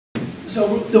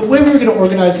So the way we were going to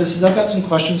organize this is I've got some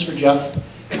questions for Jeff.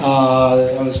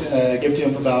 I was going to give to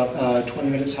him for about 20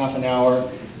 minutes, half an hour.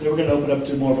 Then we're going to open up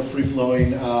to more of a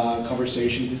free-flowing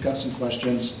conversation. He's got some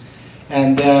questions.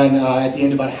 And then at the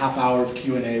end, about a half hour of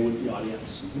Q&A with the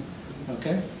audience.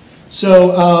 Okay?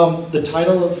 So the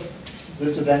title of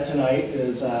this event tonight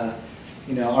is, are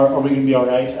we going to be all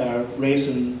right?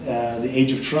 Race in the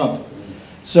Age of Trump.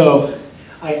 So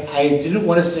I didn't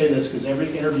want to say this because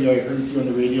every interview I heard with you on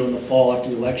the radio in the fall after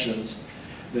the elections,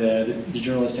 the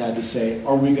journalist had to say,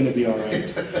 are we going to be all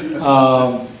right?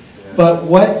 But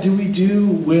what do we do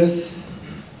with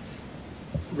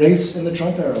race in the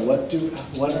Trump era?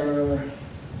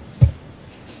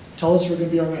 Tell us we're going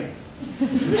to be all right.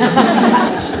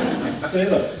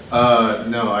 Save us.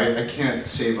 No, I can't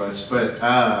save us,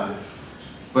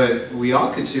 but we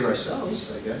all could save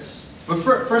ourselves, I guess. But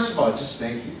first of all, just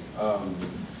thank you.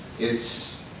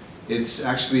 It's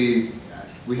actually,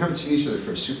 we haven't seen each other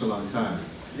for a super long time,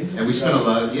 and we spent a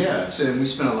lot of, and we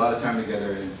spent a lot of time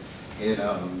together in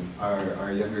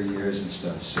our younger years and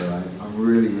stuff. So I'm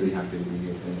really, really happy to be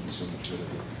here. Thank you so much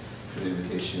for the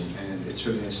invitation, and it's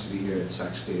really nice to be here at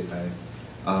Sac State. I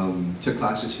took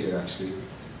classes here actually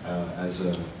as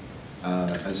a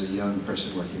young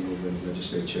person working over in the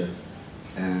legislature,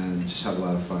 and just had a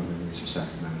lot of fun memories of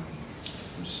Sacramento.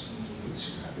 I'm just really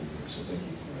super happy to be here. So thank you.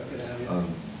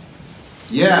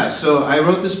 Yeah, so I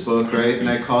wrote this book, right, and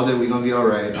I called it "We Gon Be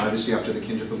Alright," obviously after the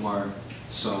Kendrick Lamar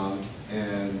song,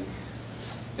 and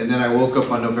then I woke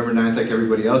up on November 9th like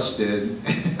everybody else did,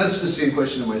 and asked the same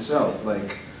question to myself,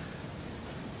 like,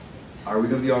 are we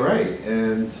gonna be all right?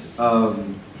 And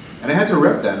I had to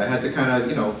rep that. I had to kind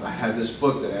of, I had this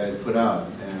book that I had put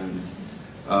out, and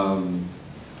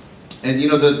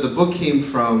the book came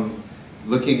from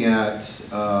looking at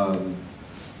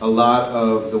a lot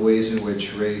of the ways in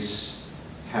which race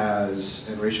has,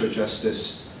 and racial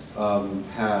justice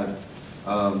had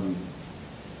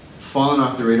fallen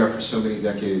off the radar for so many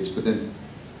decades, but then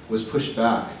was pushed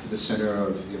back to the center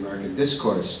of the American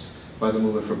discourse by the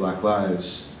movement for Black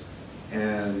Lives.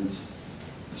 And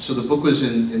so the book was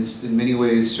in many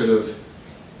ways sort of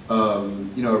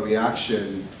a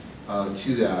reaction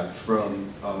to that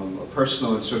from a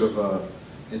personal and sort of a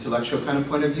intellectual kind of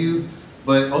point of view,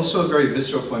 but also a very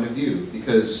visceral point of view,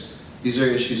 because these are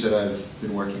issues that I've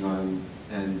been working on,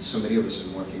 and so many of us have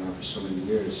been working on for so many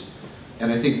years. And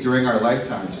I think during our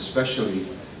lifetimes especially,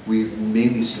 we've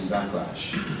mainly seen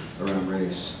backlash around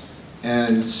race.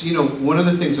 And so, one of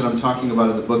the things that I'm talking about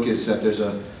in the book is that there's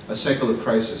a cycle of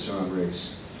crisis around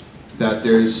race. That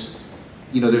there's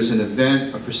an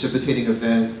event, a precipitating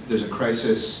event, there's a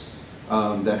crisis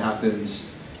that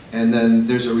happens, and then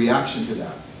there's a reaction to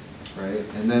that, right?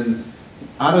 And then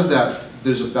out of that,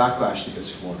 there's a backlash that gets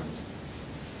formed.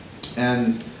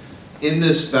 And in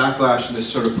this backlash and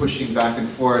this sort of pushing back and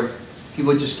forth,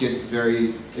 people just get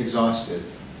very exhausted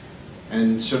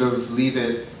and sort of leave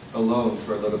it alone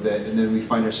for a little bit, and then we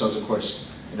find ourselves, of course,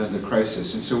 in another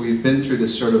crisis. And so we've been through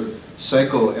this sort of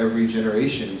cycle every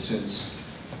generation since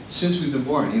we've been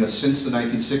born. Since the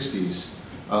 1960s,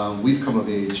 we've come of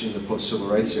age in the post-civil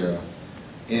rights era.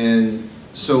 And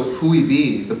so Who We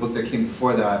Be, the book that came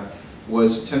before that,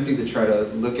 was attempting to try to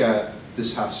look at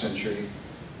this half century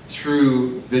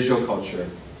through visual culture,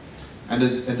 and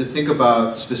to think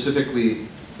about specifically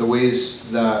the ways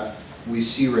that we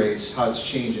see race, how it's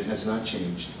changed and has not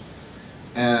changed.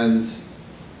 And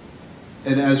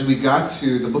as we got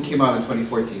to, the book came out in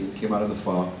 2014, came out in the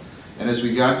fall, and as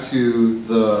we got to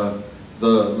the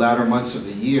latter months of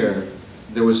the year,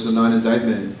 there was the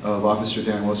non-indictment of Officer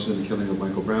Dan Wilson in the killing of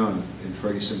Michael Brown in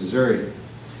Ferguson, Missouri.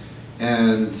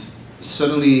 And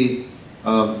suddenly,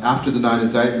 after the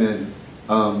non-indictment,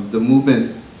 the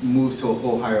movement moved to a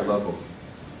whole higher level.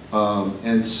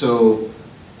 And so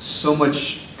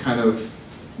much kind of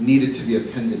needed to be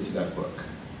appended to that book.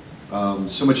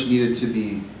 So much needed to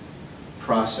be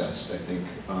processed, I think.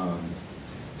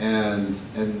 And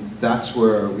that's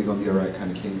where We Gon Be Alright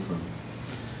kind of came from.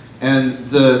 And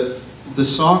the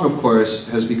song, of course,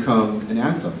 has become an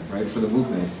anthem, right, for the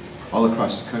movement all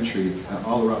across the country,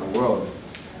 all around the world.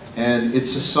 And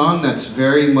it's a song that's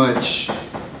very much,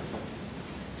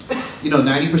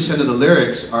 90% of the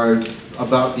lyrics are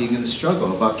about being in the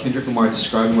struggle, about Kendrick Lamar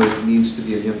describing what it means to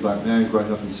be a young black man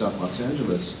growing up in South Los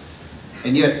Angeles.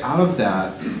 And yet out of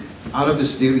that, out of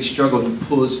this daily struggle, he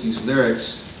pulls these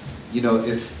lyrics,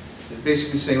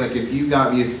 basically saying like, if you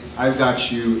got me, if I've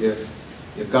got you,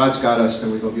 if God's got us,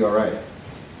 then we're gonna be all right.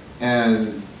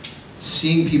 And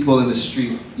seeing people in the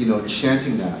street,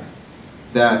 chanting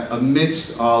that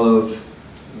amidst all of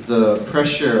the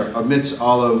pressure, amidst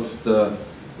all of the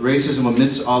racism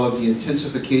amidst all of the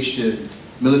intensification,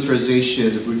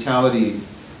 militarization, the brutality,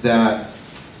 that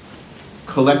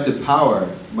collective power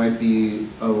might be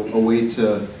a way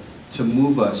to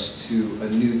move us to a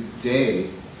new day.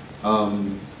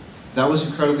 That was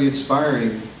incredibly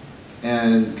inspiring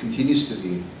and continues to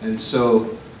be. And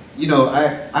so, you know,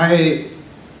 I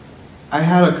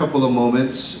had a couple of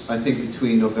moments, I think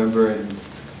between November and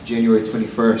January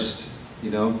 21st,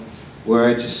 you know, where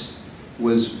I just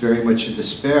was very much in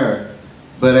despair.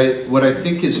 But what I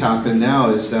think has happened now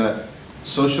is that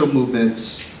social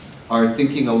movements are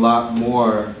thinking a lot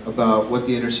more about what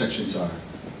the intersections are.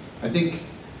 I think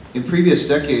in previous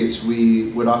decades, we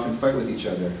would often fight with each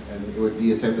other, and it would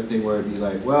be a type of thing where it'd be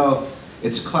like, well,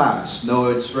 it's class, no,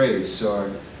 it's race,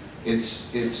 or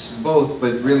it's both,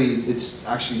 but really it's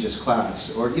actually just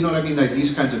class, or you know what I mean, like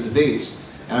these kinds of debates.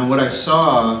 And what I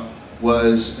saw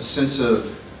was a sense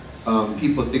of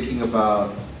people thinking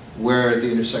about where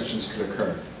the intersections could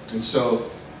occur. And so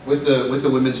with the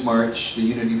Women's March, the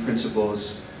unity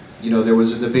principles, you know, there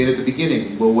was a debate at the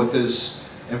beginning. Well, what does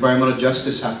environmental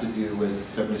justice have to do with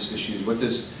feminist issues? What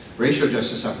does racial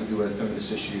justice have to do with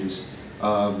feminist issues?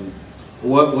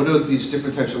 What are these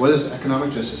different types of, what does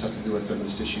economic justice have to do with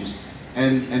feminist issues?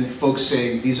 And folks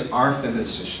saying these are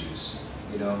feminist issues,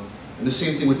 you know? And the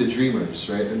same thing with the Dreamers,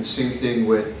 right? And the same thing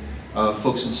with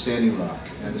folks in Standing Rock,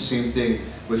 and the same thing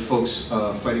with folks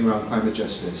fighting around climate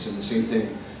justice, and the same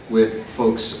thing with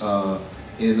folks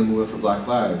in the movement for Black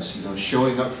Lives, you know,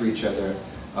 showing up for each other,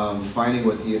 finding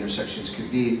what the intersections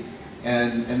could be,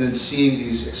 and then seeing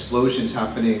these explosions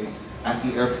happening at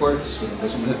the airports when the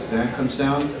Muslim van comes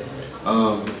down,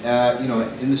 you know,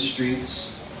 in the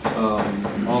streets,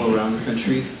 all around the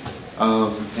country,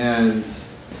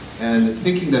 and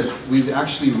thinking that we've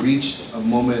actually reached a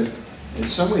moment, in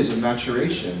some ways, of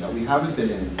maturation that we haven't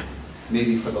been in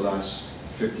maybe for the last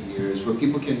 50 years, where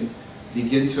people can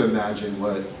begin to imagine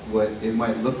what it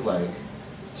might look like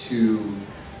to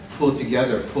pull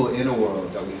together, pull in a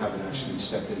world that we haven't actually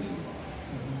stepped into.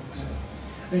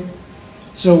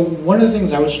 So one of the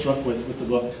things I was struck with the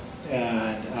book,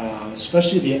 and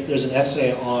especially there's an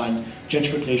essay on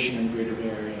gentrification in the Greater Bay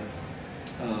Area,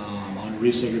 on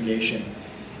resegregation,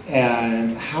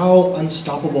 and how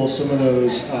unstoppable some of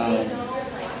those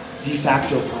de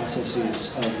facto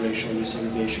processes of racial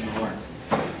resegregation are.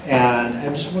 And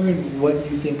I'm just wondering what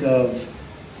you think of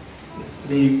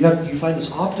you find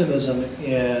this optimism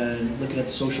in looking at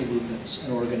the social movements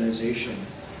and organization,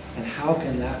 and how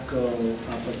can that go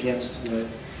up against what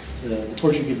the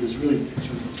Portuguese was really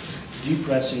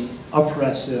depressing,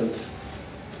 oppressive,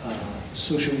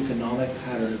 socioeconomic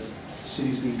pattern of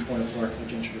cities being torn apart by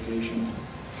gentrification?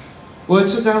 Well,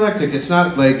 it's a dialectic. It's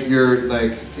not like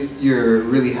you're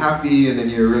really happy and then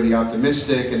you're really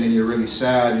optimistic and then you're really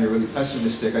sad and you're really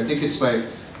pessimistic. I think it's like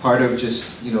part of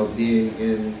just, you know, being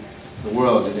in the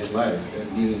world and in life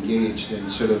and being engaged and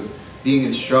sort of being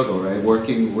in struggle, right?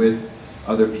 Working with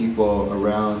other people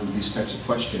around these types of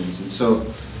questions. And so,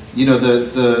 you know,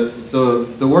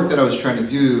 the work that I was trying to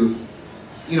do,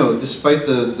 you know, despite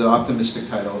the optimistic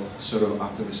title, sort of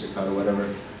optimistic title, whatever,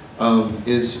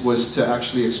 was to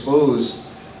actually expose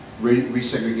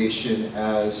resegregation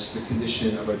as the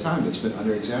condition of our time that's been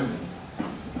under-examined.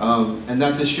 And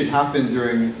that this should happen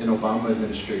during an Obama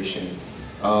administration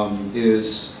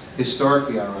is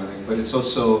historically ironic, but it's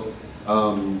also,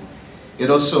 it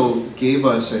also gave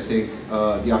us, I think,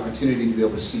 the opportunity to be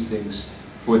able to see things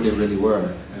for what they really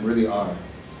were and really are.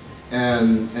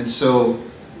 And so,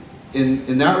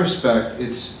 in that respect,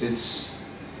 it's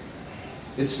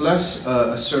less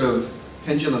a sort of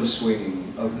pendulum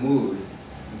swinging of mood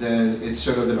than it's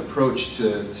sort of an approach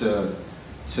to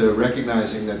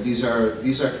recognizing that these are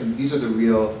the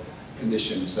real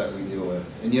conditions that we deal with,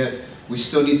 and yet we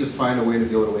still need to find a way to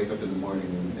be able to wake up in the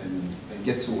morning and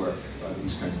get to work on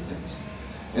these kinds of things.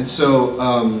 And so,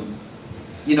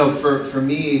 you know, for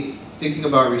me, thinking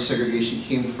about resegregation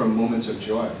came from moments of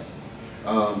joy.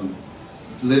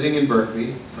 Living in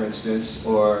Berkeley, for instance,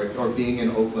 or being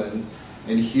in Oakland,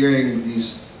 and hearing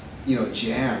these, you know,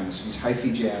 jams, these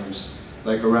hyphy jams,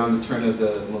 like around the turn of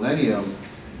the millennium,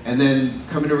 and then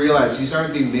coming to realize these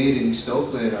aren't being made in East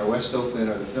Oakland or West Oakland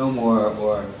or the Fillmore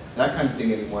or that kind of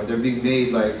thing anymore. They're being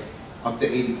made like up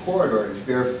the 80 corridor in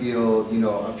Fairfield, you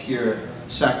know, up here,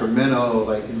 Sacramento,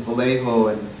 like in Vallejo,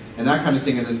 and that kind of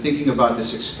thing. And then thinking about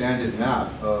this expanded map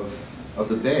of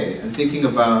the Bay, and thinking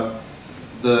about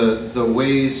the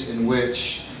ways in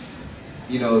which,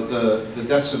 you know, the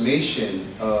decimation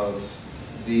of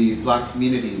the Black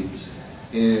communities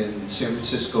in San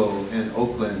Francisco and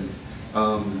Oakland,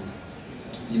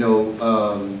 you know,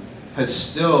 has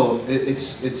still,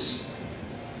 it's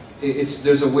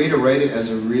there's a way to write it as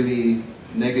a really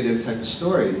negative type of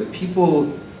story, but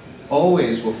people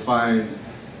always will find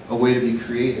a way to be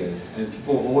creative, and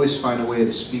people always find a way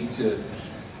to speak to,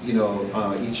 you know,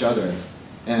 each other,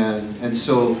 and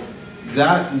so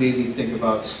that made me think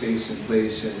about space and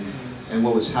place and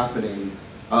what was happening,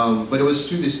 but it was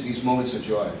through these moments of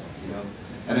joy, you know,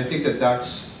 and I think that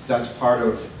that's part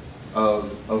of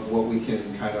what we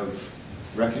can kind of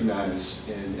recognize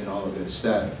in all of this,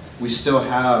 that we still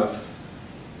have,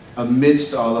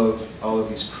 amidst all of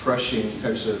these crushing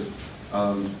types of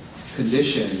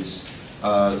conditions,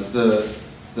 the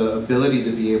ability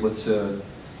to be able to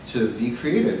be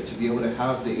creative, to be able to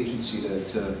have the agency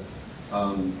to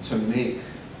make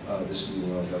this new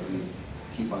world that we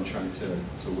keep on trying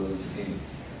to will and to gain.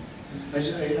 I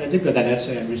think that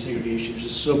essay on resegregation is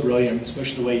just so brilliant,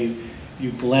 especially the way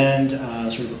you blend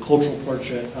sort of a cultural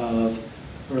portrait of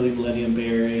early millennium Bay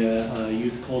Area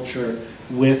youth culture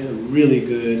with a really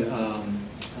good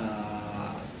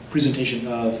presentation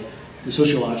of the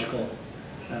sociological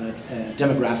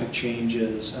demographic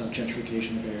changes of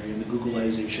gentrification of the area and the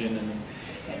Googleization, and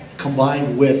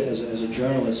combined with, as a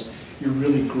journalist, your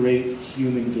really great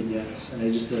human vignettes. And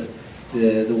I just, the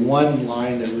one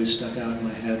line that really stuck out in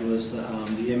my head was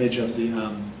the image of the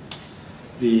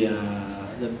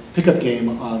pickup game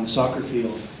on the soccer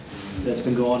field that's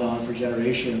been going on for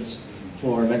generations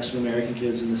for Mexican-American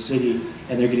kids in the city,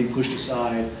 and they're getting pushed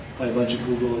aside by a bunch of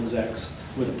Google execs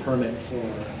with a permit for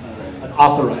an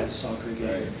authorized soccer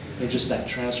game, and just that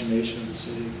transformation of the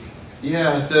city.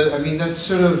 Yeah, I mean, that's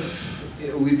sort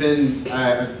of, we've been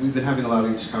having a lot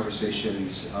of these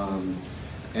conversations,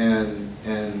 and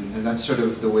that's sort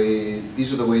of the way,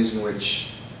 these are the ways in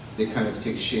which they kind of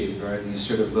take shape, right? These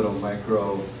sort of little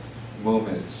micro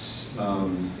moments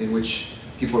in which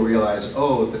people realize,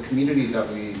 oh, the community that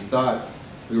we thought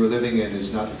we were living in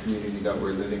is not the community that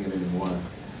we're living in anymore.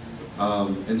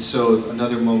 And so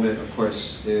another moment, of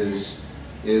course, is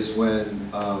when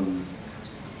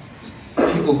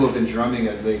people who have been drumming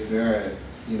at Lake Merritt,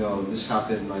 you know, this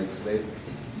happened like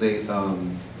late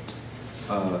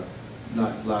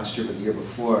not last year, but the year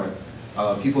before.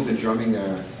 People have been drumming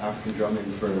there, African drumming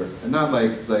for, and not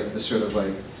like the sort of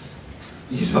like,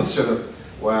 you know, sort of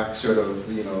whack, sort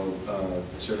of, you know,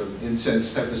 sort of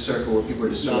incense type of circle where people are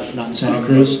just sort of, not Santa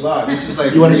Cruz. This is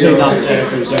like, you want to say not Santa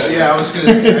Cruz? Yeah, I was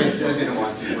gonna. I didn't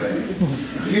want to, but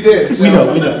you did. So. We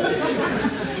know.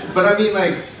 But I mean,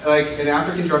 like an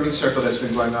African drumming circle that's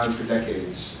been going on for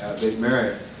decades at Lake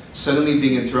Merritt, suddenly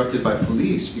being interrupted by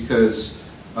police because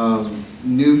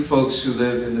new folks who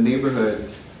live in the neighborhood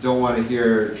don't want to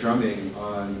hear drumming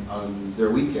on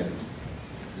their weekend,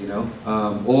 you know,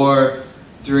 or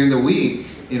during the week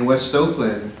in West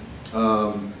Oakland,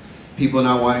 people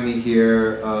not wanting to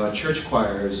hear church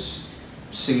choirs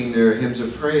singing their hymns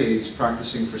of praise,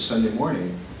 practicing for Sunday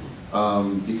morning,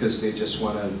 because they just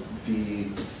want to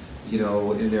be, you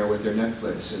know, in there with their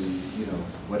Netflix and, you know,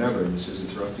 whatever, and this is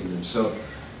interrupting them. So,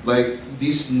 like,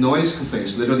 these noise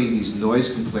complaints, literally these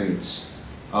noise complaints,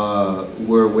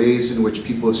 were ways in which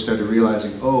people started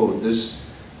realizing, oh, this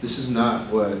is not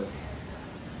what,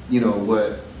 you know,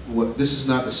 what this is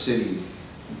not the city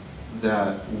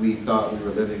that we thought we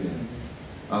were living in.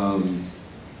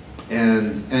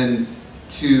 And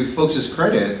to folks'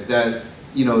 credit, that,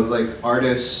 you know, like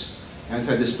artists,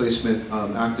 anti-displacement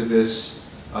activists,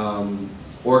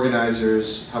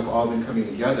 organizers have all been coming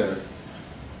together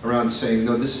around saying,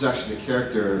 no, this is actually the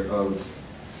character of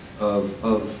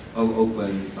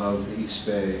Oakland, of the East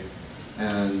Bay,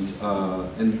 and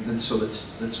so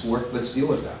let's deal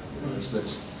with that. You know,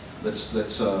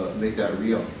 let's make that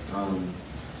real.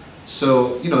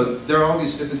 So, you know, there are all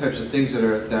these different types of things that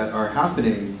are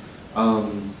happening,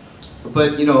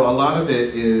 but, you know, a lot of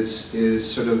it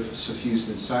is sort of suffused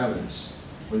in silence.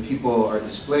 When people are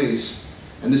displaced,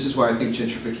 and this is why I think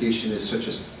gentrification is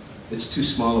it's too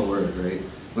small a word, right?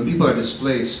 When people are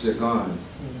displaced, they're gone.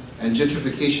 And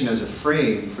gentrification as a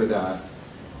frame for that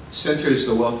centers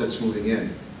the wealth that's moving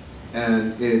in.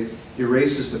 And it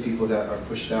erases the people that are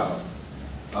pushed out.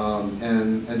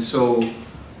 And so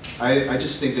I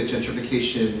just think that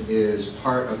gentrification is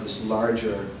part of this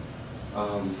larger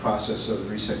process of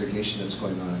resegregation that's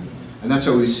going on. And that's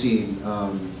what we've seen.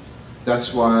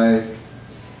 That's why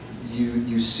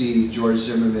you see George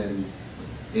Zimmerman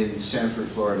in Sanford,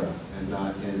 Florida, and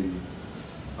not in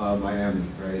Miami,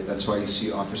 right? That's why you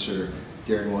see Officer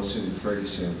Darren Wilson in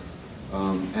Ferguson.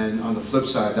 And on the flip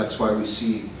side, that's why we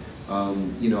see,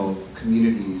 you know,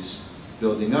 communities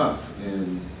building up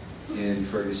in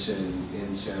Ferguson,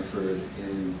 in Sanford,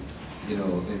 in, you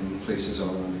know, in places all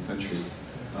around the country.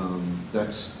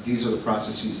 These are the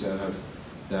processes that have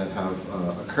that have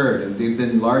occurred, and they've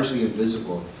been largely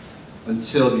invisible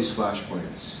until these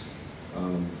flashpoints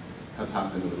have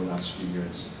happened over the last few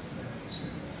years.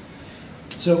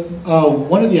 So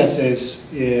one of the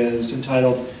essays is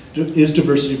entitled, "Is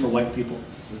Diversity for White People?"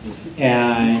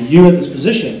 And you at this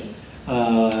position,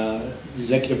 the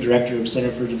Executive Director of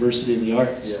Center for Diversity in the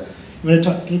Arts. Yeah.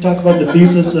 Can you talk about the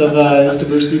thesis of Is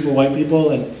Diversity for White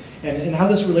People and how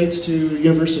this relates to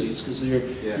universities? Because your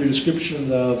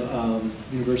description of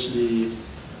university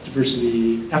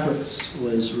diversity efforts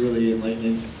was really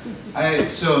enlightening.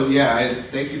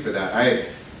 Thank you for that.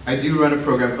 I do run a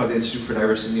program called the Institute for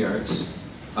Diversity in the Arts,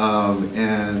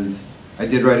 and I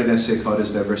did write an essay called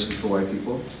 "Is Diversity for White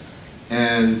People?"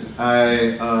 And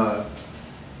my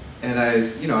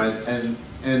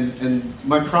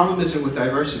problem isn't with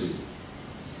diversity.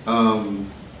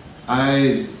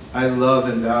 I love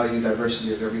and value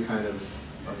diversity of every kind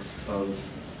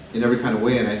in every kind of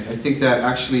way, and I think that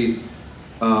actually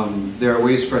there are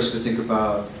ways for us to think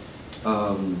about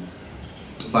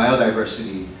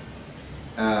biodiversity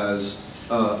as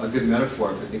a good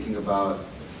metaphor for thinking about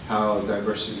how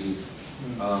diversity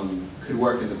could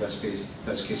work in the best case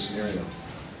scenario.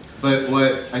 But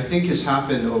what I think has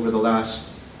happened over the last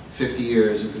 50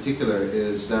 years in particular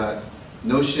is that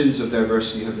notions of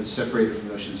diversity have been separated from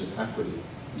notions of equity.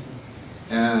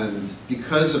 And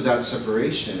because of that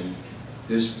separation,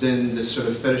 there's been this sort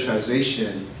of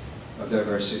fetishization of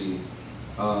diversity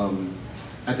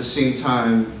at the same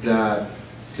time that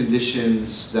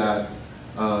conditions that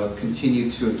continue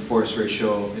to enforce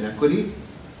racial inequity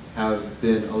have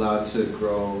been allowed to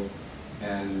grow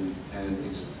and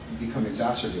become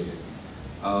exacerbated.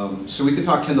 So we could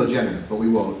talk Kendall Jenner, but we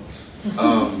won't.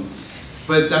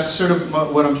 But that's sort of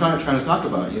what I'm trying to talk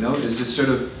about, is this sort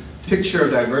of picture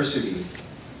of diversity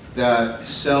that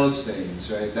sells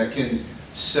things, right? That can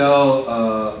sell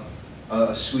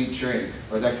a sweet drink,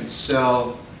 or that could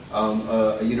sell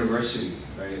a university,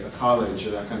 right? A college,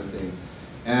 or that kind of thing.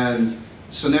 And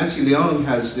so Nancy Leung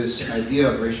has this idea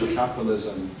of racial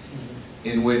capitalism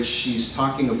in which she's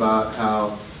talking about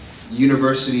how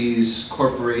universities,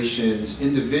 corporations,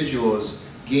 individuals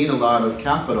gain a lot of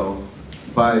capital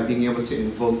by being able to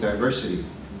invoke diversity.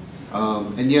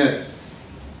 And yet,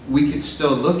 we could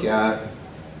still look at,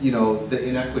 the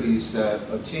inequities that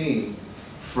obtain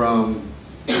from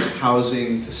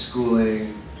housing to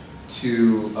schooling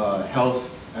to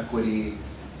health equity,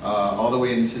 all the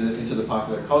way into the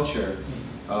popular culture,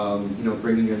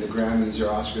 bringing in the Grammys or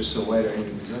Oscars so white or any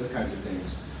of these other kinds of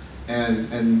things,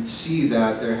 and see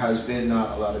that there has been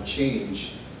not a lot of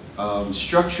change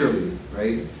structurally,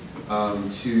 right,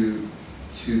 to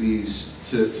the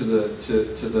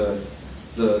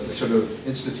sort of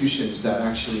institutions that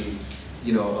actually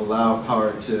allow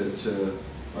power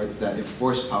or that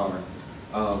enforce power,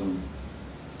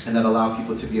 and that allow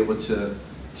people to be able to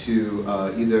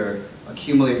either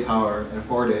accumulate power and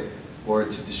hoard it, or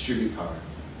to distribute power.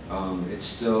 It's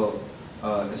still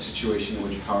a situation in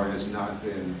which power has not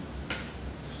been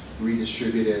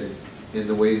redistributed in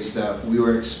the ways that we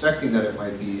were expecting that it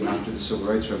might be after the Civil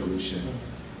Rights Revolution.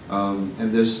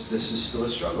 And this is still a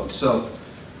struggle. So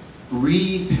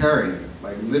repairing,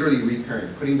 like literally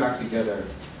repairing, putting back together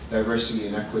diversity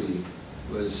and equity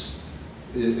is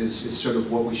sort of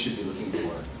what we should be looking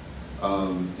for.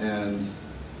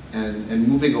 And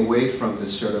moving away from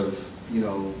this sort of,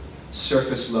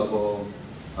 surface level,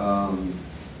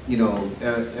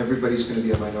 everybody's going to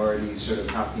be a minority, sort of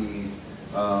happy,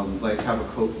 like have a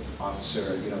Coke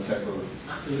officer, type of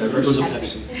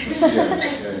diversity.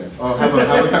 Yeah. Oh, have a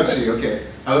Pepsi, okay.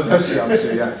 Have a Pepsi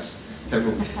officer, yes. Type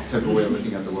of way of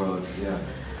looking at the world, yeah.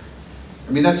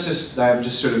 I mean, I'm just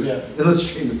sort of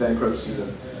illustrating the bankruptcy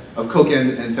of Coke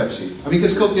and Pepsi. I mean,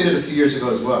 because Coke did it a few years ago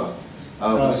as well.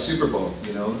 The Super Bowl,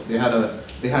 they had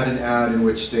an ad in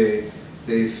which they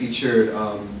featured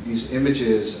these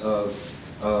images of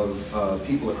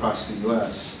people across the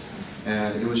U.S.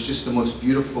 And it was just the most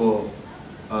beautiful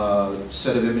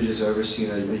set of images I've ever seen.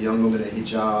 A young woman in a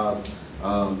hijab,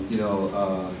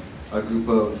 a group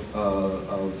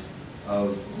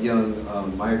of young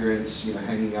migrants,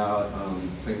 hanging out,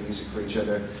 playing music for each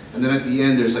other. And then at the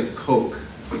end, there's like Coke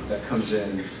that comes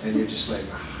in, and you're just like,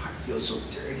 I feel so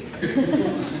dirty. It was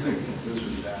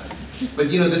really bad. But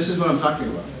this is what I'm talking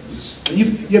about.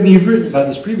 You've written about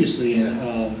this previously in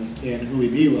Who We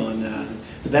Be on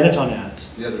the Benetton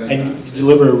ads. Yeah, the Benetton ads. And you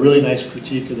deliver a really nice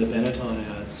critique of the Benetton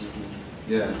ads.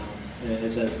 Yeah. And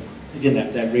it's again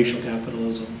that racial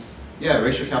capitalism. Yeah,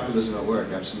 racial capitalism at work,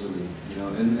 absolutely.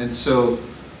 So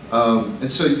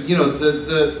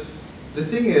the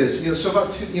thing is, so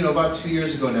about 2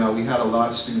 years ago now, we had a lot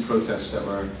of student protests that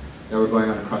were going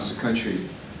on across the country.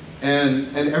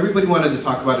 And everybody wanted to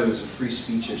talk about it as a free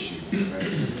speech issue,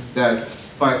 right? That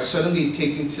by suddenly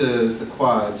taking to the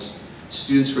quads,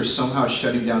 students were somehow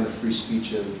shutting down the free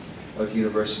speech of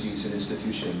universities and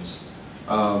institutions,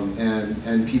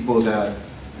 and people that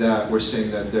were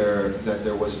saying that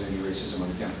there wasn't any racism on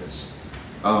the campus.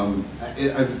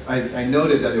 I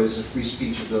noted that it was a free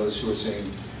speech of those who were saying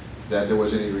that there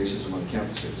wasn't any racism on the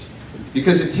campuses.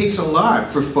 Because it takes a lot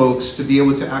for folks to be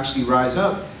able to actually rise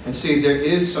up and say there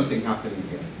is something happening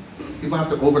here. People have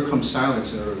to overcome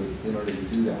silence in order to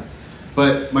do that.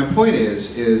 But my point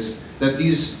is that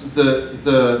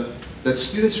that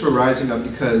students were rising up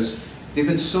because they've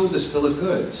been sold this bill of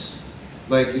goods.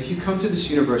 Like, if you come to this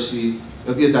university,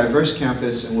 it'll be a diverse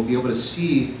campus, and we'll be able to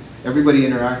see everybody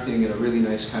interacting in a really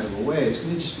nice kind of a way. It's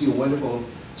going to just be a wonderful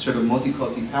sort of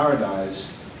multicultural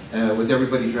paradise with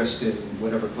everybody dressed in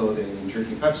whatever clothing and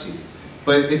drinking Pepsi.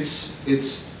 But it's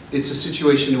a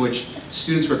situation in which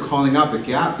students were calling out the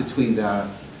gap between that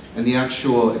and the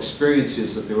actual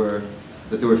experiences that they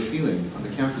were feeling on the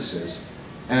campuses.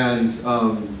 And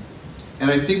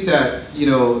I think that,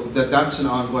 that's an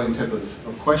ongoing type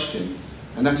of question.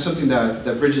 And that's something that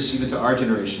bridges even to our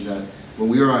generation, that when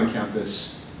we were on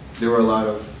campus, there were a lot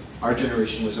of, our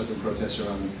generation was up in protests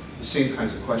around the same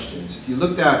kinds of questions. If you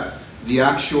looked at the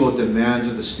actual demands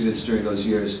of the students during those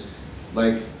years,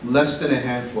 like less than a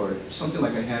handful, something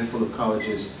like a handful of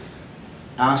colleges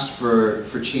asked for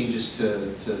changes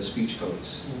to speech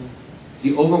codes.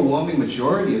 The overwhelming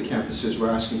majority of campuses were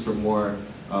asking for more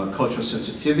cultural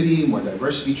sensitivity, more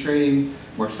diversity training,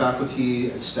 more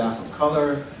faculty and staff of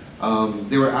color.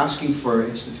 They were asking for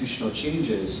institutional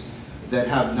changes that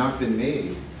have not been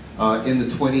made in the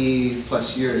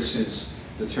 20+ years since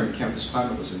the term campus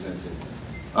climate was invented.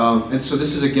 And so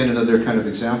this is again another kind of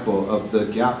example of the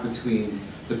gap between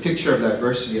the picture of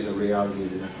diversity and the reality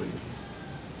of inequity.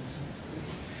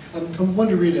 I want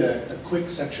to read a quick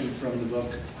section from the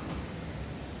book.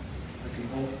 I can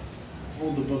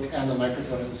hold the book and the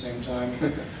microphone at the same time.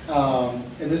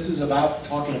 And this is about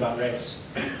talking about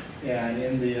race. And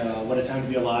in the What a Time to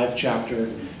Be Alive chapter,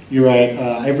 you write,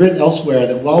 I've written elsewhere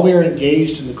that while we are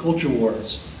engaged in the culture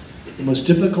wars, the most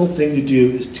difficult thing to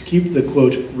do is to keep the,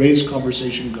 quote, race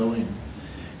conversation going,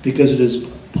 because its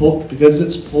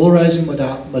polarizing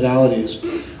modalities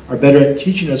are better at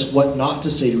teaching us what not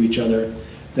to say to each other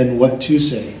than what to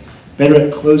say, better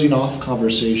at closing off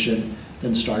conversation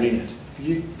than starting it. Could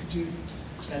you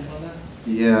expand on that?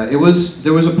 Yeah, there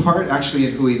was a part actually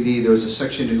in Hui B, there was a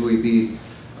section in Hui B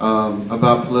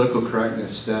about political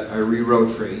correctness that I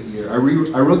rewrote for 8 years. I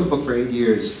wrote the book for 8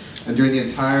 years, and during the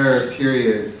entire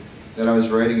period that I was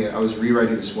writing it, I was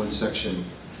rewriting this one section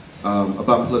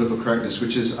about political correctness,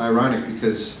 which is ironic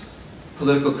because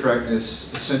political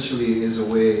correctness essentially is a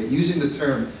way, using the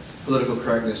term political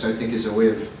correctness, I think, is a way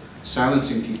of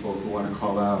silencing people who want to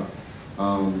call out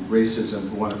racism,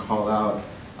 who want to call out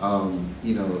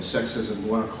sexism, who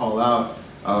want to call out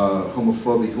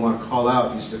homophobia, who want to call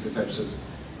out these different types of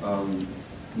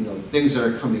things that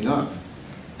are coming up.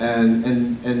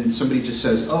 And somebody just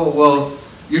says, oh, well,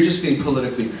 you're just being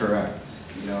politically correct,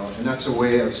 and that's a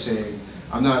way of saying,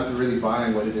 I'm not really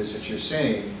buying what it is that you're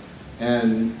saying,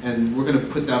 and we're going to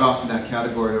put that off in that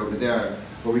category over there,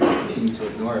 where we can continue to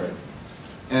ignore it.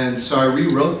 And so I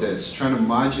rewrote this, trying to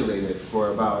modulate it for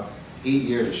about 8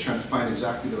 years, trying to find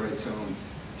exactly the right tone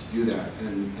to do that.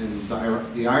 And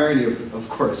the irony, of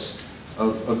course,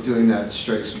 of doing that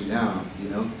strikes me now,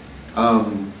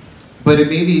 But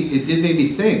it did make me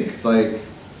think, like,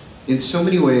 in so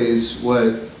many ways,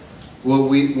 what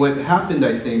happened,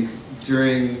 I think,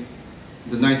 during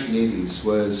the 1980s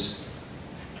was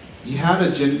you had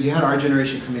our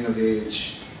generation coming of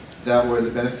age that were the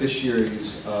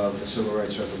beneficiaries of the Civil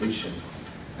Rights Revolution.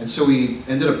 And so we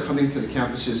ended up coming to the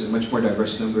campuses in much more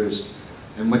diverse numbers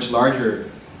and much larger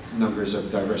numbers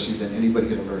of diversity than anybody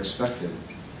had ever expected.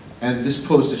 And this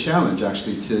posed a challenge,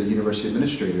 actually, to university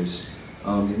administrators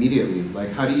immediately.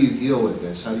 Like, how do you deal with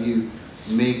this? How do you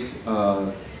make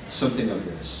something of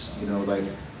this? Like,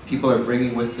 people are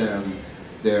bringing with them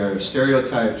their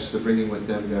stereotypes, they're bringing with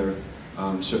them their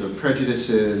sort of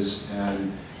prejudices,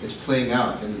 and it's playing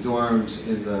out in the dorms,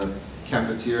 in the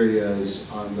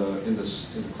cafeterias, in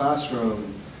the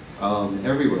classroom,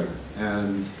 everywhere.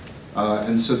 And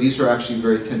so these were actually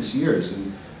very tense years.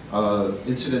 And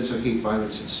incidents of hate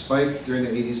violence had spiked during the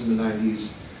 80s and the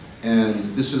 90s.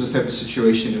 And this was a type of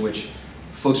situation in which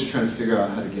folks were trying to figure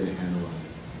out how to get a handle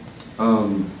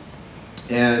on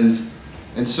it.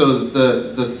 And so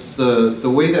the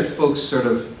way that folks sort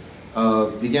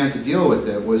of began to deal with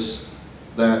it was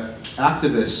that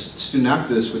student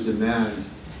activists would demand,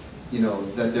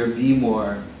 that there be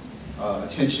more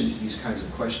attention to these kinds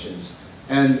of questions.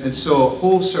 And so a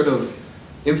whole sort of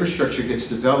infrastructure gets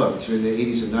developed during the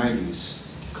 80s and 90s.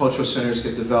 Cultural centers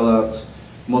get developed,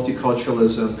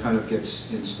 multiculturalism kind of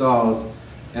gets installed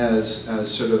as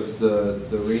sort of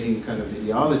the reigning kind of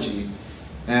ideology.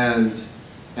 And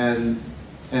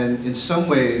in some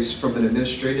ways, from an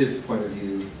administrative point of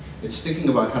view, it's thinking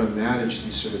about how to manage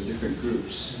these sort of different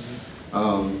groups.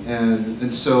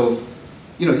 And so,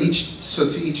 you know, to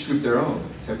each group their own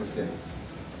type of thing.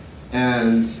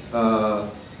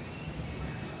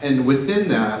 And within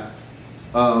that,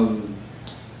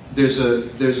 there's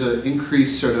an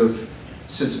increased sort of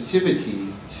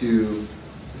sensitivity to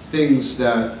things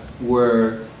that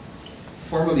were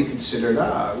formerly considered,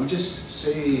 we just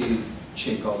say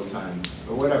chink all the time,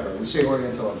 or whatever. We say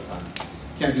Oriental all the time.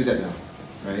 Can't do that now,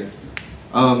 right?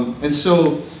 And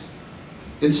so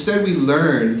instead we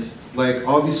learned like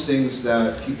all these things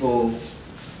that people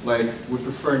like would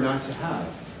prefer not to have,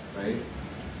 right?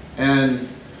 And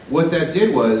what that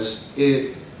did was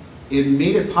it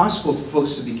made it possible for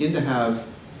folks to begin to have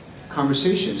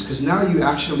conversations, because now you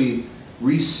actually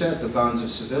reset the bounds of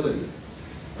civility,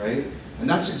 right? And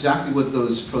that's exactly what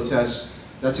those protests,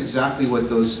 that's exactly what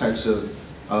those types of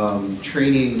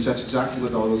trainings, that's exactly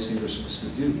what all those things are supposed to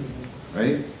do,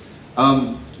 right?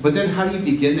 But then how do you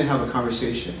begin to have a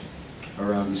conversation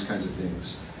around these kinds of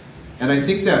things? And I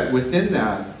think that within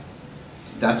that,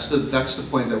 that's the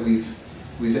point that we've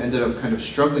ended up kind of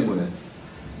struggling with,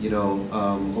 you know,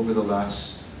 over the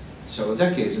last several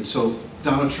decades. And so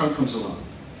Donald Trump comes along,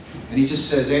 and he just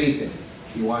says anything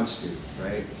he wants to,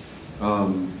 right?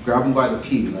 Grab him by the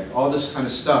pee, like all this kind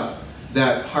of stuff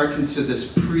that harken to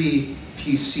this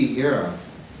pre-PC era.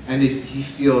 And he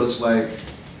feels like,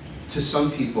 to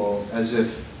some people, as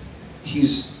if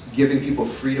he's giving people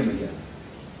freedom again,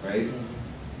 right?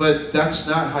 But that's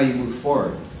not how you move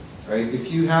forward, right?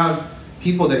 If you have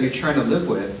people that you're trying to live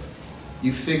with,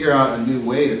 you figure out a new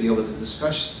way to be able to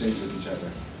discuss things with each other.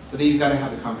 But then you've got to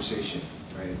have the conversation,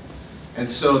 right? And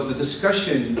so the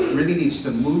discussion really needs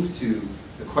to move to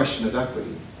the question of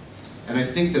equity. And I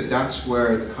think that that's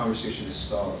where the conversation is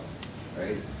stalled,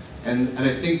 right? And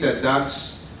I think that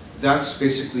that's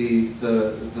basically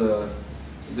the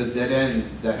dead end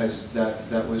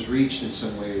that was reached in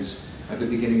some ways at the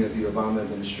beginning of the Obama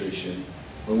administration,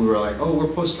 when we were like, oh, we're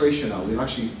post-racial now. We've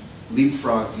actually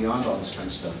leapfrogged beyond all this kind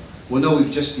of stuff. Well, no,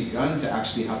 we've just begun to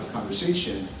actually have a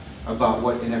conversation about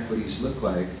what inequities look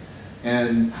like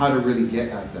and how to really get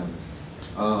at them.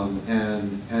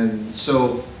 And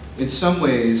so, in some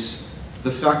ways,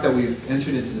 the fact that we've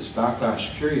entered into this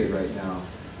backlash period right now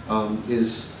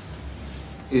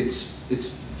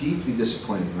it's deeply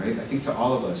disappointing, right? I think to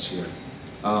all of us here.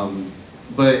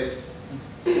 But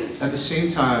at the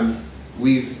same time,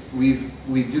 we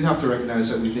do have to recognize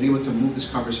that we've been able to move this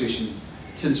conversation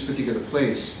to this particular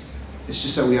place. It's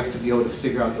just that we have to be able to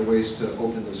figure out the ways to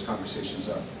open those conversations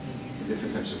up in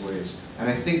different types of ways. And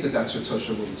I think that that's what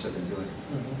social movements have been doing.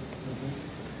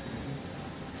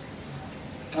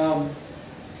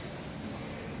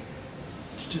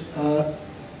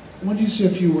 I wanted you to say a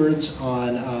few words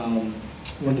on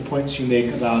one of the points you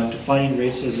make about defining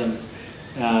racism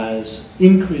as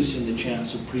increasing the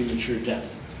chance of premature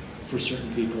death for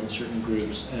certain people and certain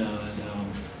groups. And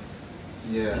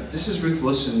yeah, this is Ruth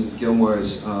Wilson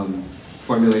Gilmore's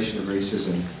formulation of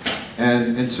racism.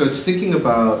 And so it's thinking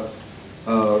about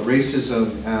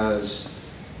racism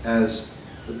as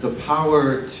the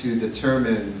power to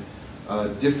determine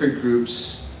different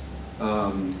groups'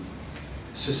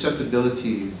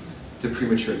 susceptibility to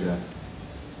premature death.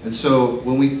 And so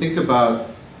when we think about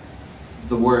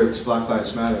the words Black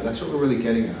Lives Matter, that's what we're really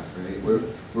getting at, right? We're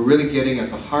really getting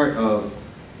at the heart of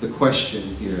the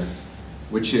question here,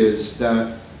 which is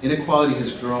that inequality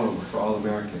has grown for all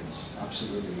Americans,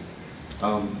 absolutely.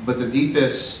 But the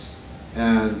deepest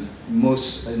and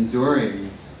most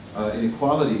enduring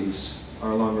inequalities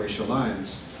are along racial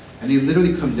lines, and they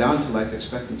literally come down to life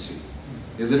expectancy.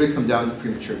 They literally come down to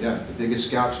premature death, the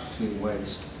biggest gaps between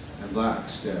whites and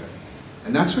blacks there.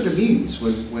 And that's what it means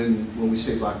when we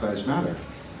say Black Lives Matter.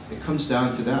 It comes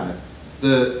down to that.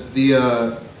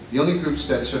 The only groups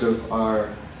that sort of are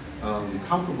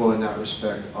comparable in that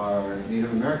respect are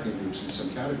Native American groups in some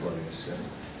categories.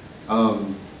 Right?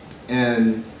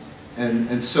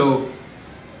 And so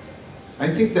I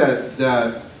think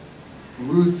that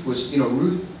Ruth was,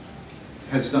 Ruth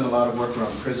has done a lot of work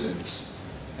around prisons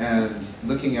and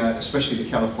looking at especially the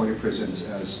California prisons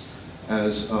as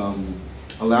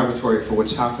a laboratory for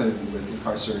what's happened with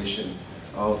incarceration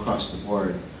all across the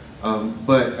board.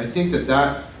 But I think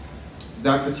that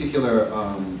particular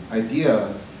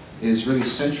idea is really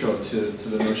central to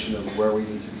the notion of where we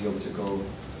need to be able to go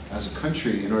as a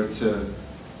country in order to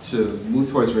move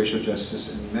towards racial justice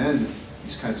and mend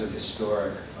these kinds of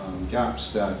historic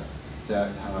gaps that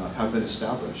have been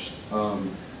established.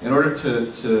 In order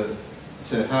to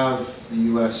have the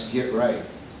U.S. get right,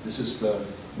 this is the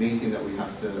main thing that we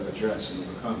have to address and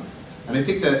overcome. And I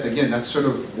think that, again, that's sort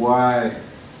of why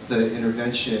the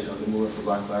intervention of the movement for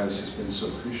Black Lives has been so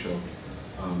crucial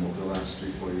over the last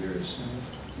 3-4 years.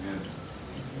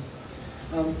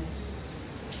 Yeah.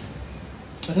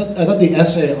 I thought the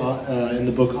essay in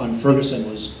the book on Ferguson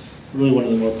was really one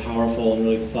of the more powerful and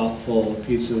really thoughtful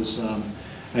pieces I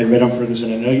had read on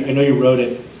Ferguson. I know you wrote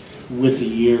it with the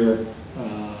year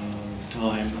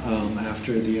time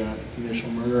after the initial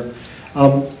murder.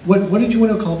 What did you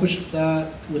want to accomplish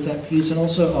with that piece? And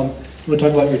also, you want to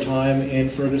talk about your time in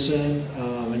Ferguson?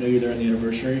 I know you're there on the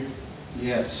anniversary.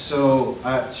 Yeah, so,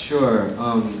 sure.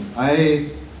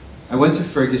 I went to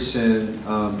Ferguson,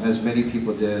 as many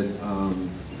people did,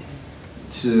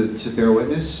 to bear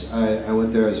witness. I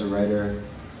went there as a writer,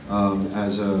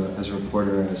 as a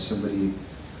reporter, as somebody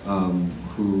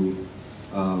who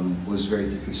was very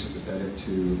deeply sympathetic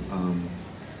to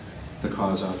the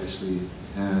cause, obviously,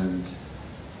 and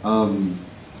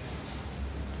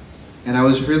I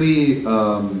was really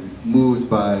moved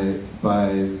by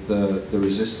the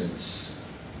resistance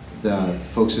that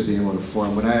folks are being able to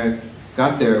form. When I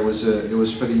got there, it was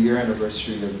for the year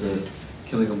anniversary of the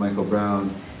killing of Michael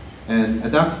Brown, and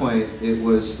at that point, it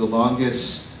was the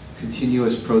longest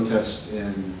continuous protest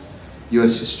in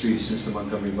U.S. history since the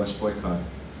Montgomery bus boycott.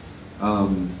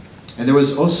 And there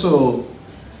was also,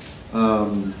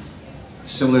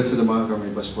 similar to the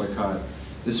Montgomery bus boycott,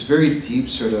 this very deep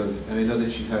sort of, and I know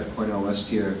that you had Cornel West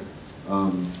here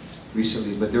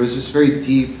recently, but there was this very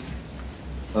deep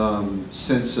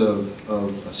sense of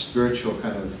a spiritual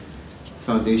kind of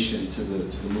foundation to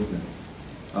the movement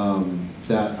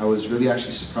that I was really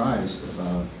actually surprised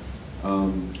about.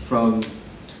 From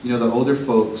the older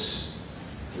folks,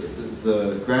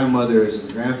 the grandmothers and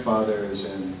the grandfathers,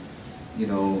 and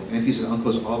aunties and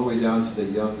uncles, all the way down to the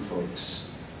young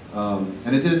folks.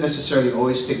 And it didn't necessarily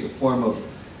always take the form of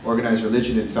organized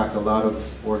religion. In fact, a lot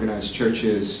of organized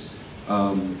churches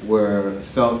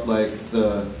felt like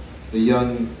the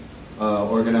young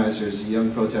organizers, the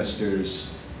young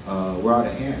protesters were out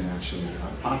of hand, actually,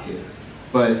 out of pocket.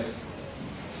 But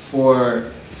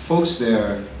for folks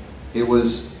there, there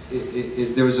was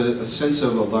a sense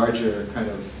of a larger kind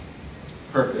of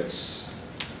purpose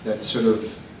that sort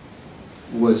of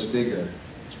was bigger,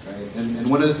 right? And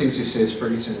one of the things they say is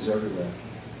Ferguson is everywhere.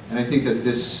 And I think that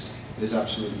this is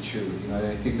absolutely true. And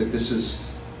I think that this is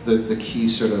the key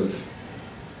sort of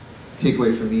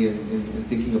takeaway for me in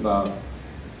thinking about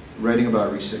writing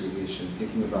about resegregation,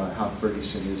 thinking about how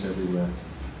Ferguson is everywhere.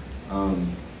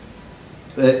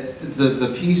 But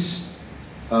the piece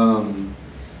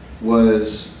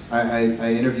was,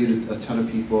 I interviewed a ton of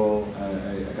people.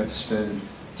 I got to spend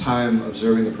time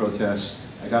observing the protests.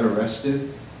 I got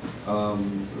arrested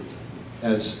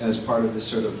as part of this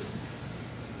sort of,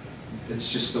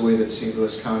 it's just the way that St.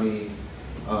 Louis County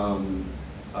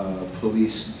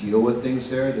police deal with things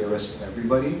there. They arrest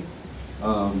everybody.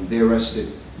 They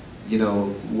arrested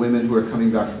women who are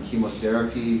coming back from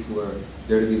chemotherapy, who are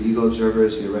there to be legal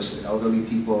observers. They arrested elderly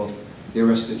people. They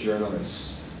arrested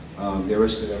journalists. They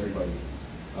arrested everybody.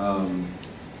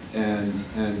 And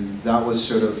that was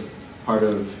sort of part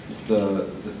of the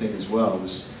thing as well,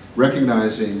 was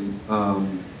recognizing,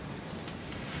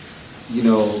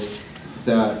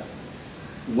 that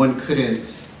one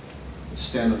couldn't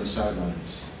stand on the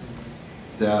sidelines,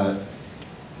 that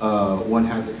one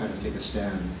had to kind of take a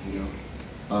stand,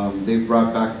 They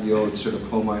brought back the old sort of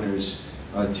coal miners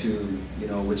to,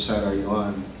 which side are you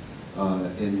on,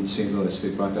 in St. Louis.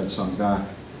 They brought that song back,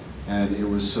 and it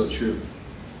was so true.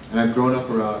 And I've grown up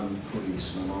around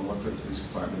police. My mom worked for the police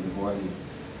department in Hawaii,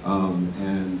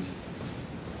 and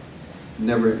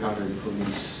never encountered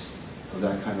police of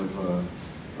that kind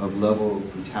of level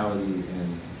of brutality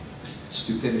and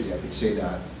stupidity. I could say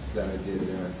that I did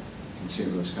there in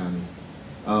St. Louis County.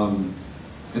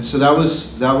 And so that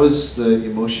was the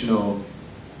emotional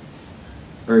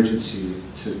urgency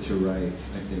to write,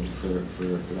 I think, for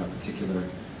that particular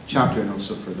chapter, and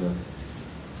also for the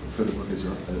book as a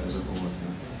whole.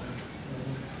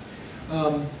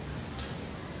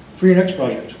 For your next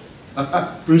project,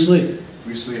 Bruce Lee.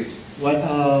 Bruce Lee.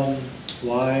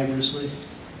 Why Bruce Lee?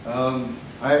 I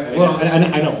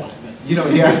know why.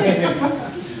 But.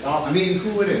 Yeah. Awesome. I mean, who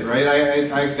wouldn't, right?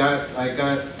 I got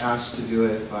asked to do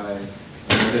it by an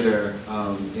editor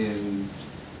in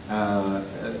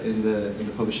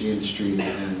the publishing industry,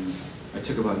 and I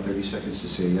took about 30 seconds to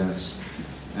say yes.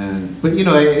 But you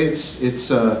know, he's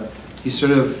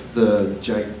sort of the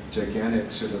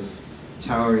gigantic, sort of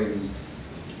towering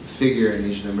figure in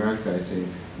Asian America, I think,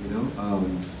 you know?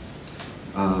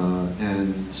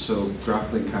 And so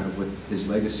grappling kind of with his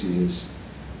legacy is,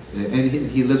 and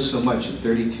he lived so much in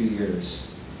 32 years.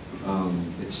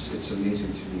 It's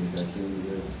amazing to me that he only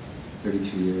lived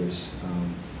 32 years.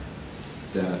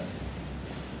 That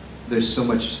there's so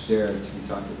much there to be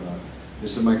talked about.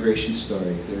 There's the migration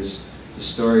story. There's the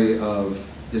story of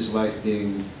his life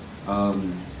being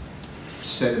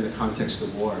set in the context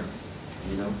of war,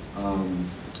 you know,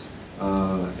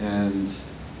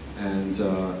 and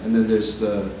then there's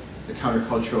the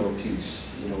countercultural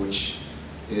piece, you know, which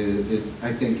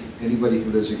I think anybody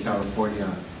who lives in California,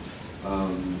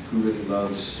 who really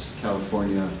loves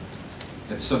California,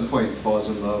 at some point falls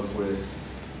in love with,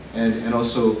 and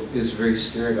also is very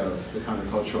scared of the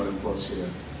countercultural impulse here,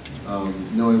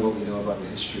 knowing what we know about the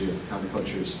history of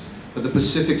countercultures. But the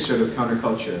Pacific sort of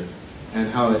counterculture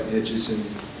and how it edges in,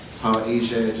 how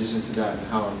Asia edges into that, and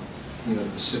how, you know,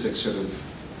 the Pacific sort of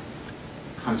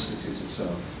constitutes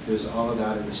itself. There's all of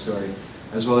that in the story,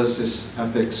 as well as this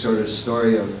epic sort of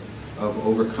story of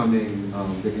overcoming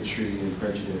bigotry and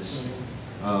prejudice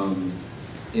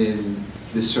in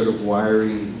this sort of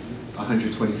wiry,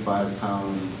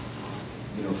 125-pound,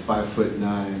 you know,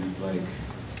 5'9", like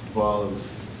ball of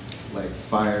like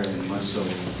fire and muscle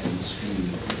and speed.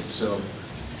 So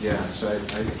yeah, so I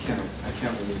can't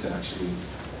wait to actually.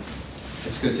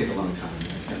 It's going to take a long time. I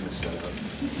can't mess that up.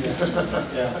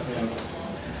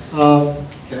 Yeah.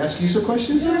 Can I ask you some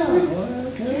questions? Yeah.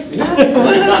 Okay.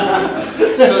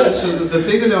 Yeah. So the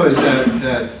thing to know is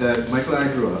that Michael and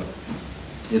I grew up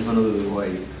in Honolulu,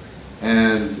 Hawaii,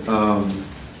 and our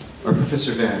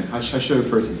Professor Vann. How should I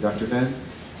refer to you, Dr. Vann?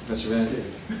 Professor Vann.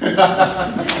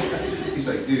 He's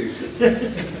like, dude.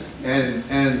 And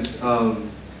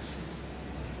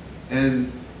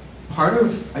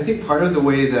I think part of the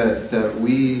way that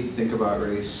we think about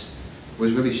race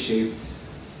was really shaped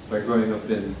by growing up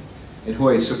in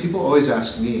Hawaii. So people always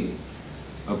ask me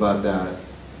about that,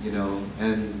 you know,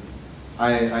 and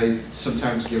I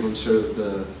sometimes give them sort of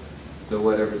the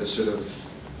whatever, the sort of,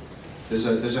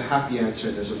 there's a happy answer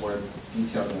and there's a more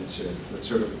detailed answer. The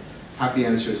sort of happy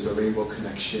answer is the rainbow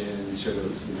connection, sort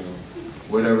of, you know,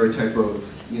 whatever type of,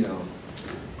 you know,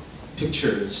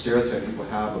 picture, stereotype people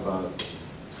have about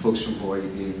folks from Hawaii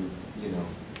being, you know,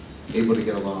 able to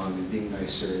get along and being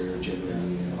nicer generally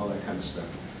and all that kind of stuff.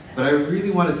 But I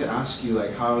really wanted to ask you,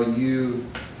 like, how growing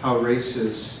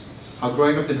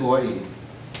up in Hawaii,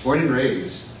 born and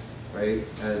raised, right,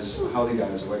 as a Haole guy,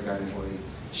 as a white guy in Hawaii,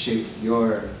 shaped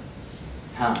your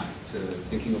path to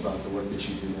thinking about the work that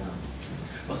you do now.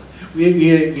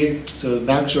 So the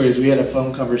backstory is we had a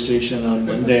phone conversation on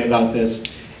Monday about this,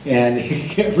 and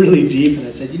it got really deep, and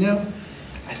I said, you know,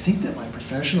 I think that my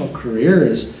professional career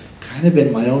has kind of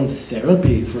been my own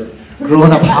therapy for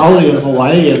growing up Haole in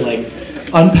Hawaii and like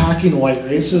unpacking white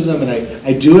racism, and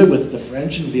I do it with the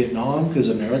French and Vietnam because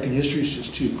American history is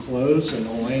just too close and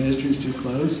Hawaiian history is too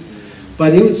close.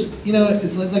 But it was, you know,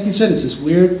 it's like you said, it's this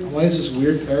weird, Hawaii is this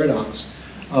weird paradox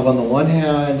of, on the one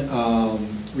hand,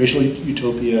 racial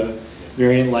utopia,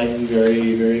 very enlightened,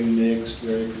 very, very mixed,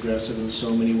 very progressive in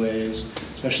so many ways,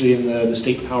 especially in the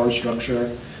state power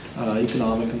structure,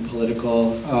 economic and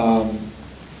political.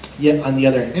 Yet on the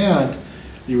other hand,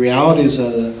 the realities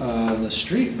on the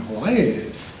street in Hawaii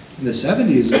in the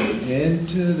 70s and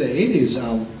into the 80s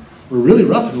were really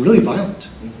rough and really violent.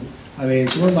 I mean,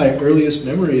 some of my earliest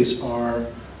memories are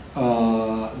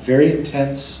very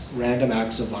intense random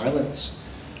acts of violence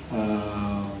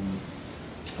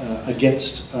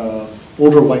against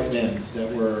older white men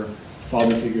that were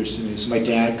father figures to me. So my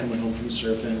dad coming home from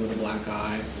surfing with a black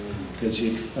eye because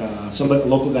a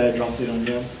local guy had dropped it on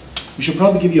him. We should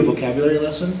probably give you a vocabulary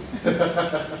lesson.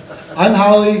 I'm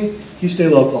Haole, you stay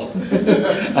local.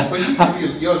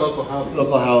 You're local Haole.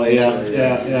 Local Haole,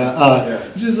 yeah.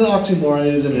 Which is an oxymoron,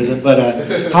 it is and isn't. But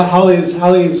Haole is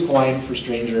Hawaiian for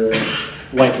stranger and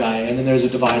white guy. And then there's a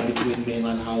divide between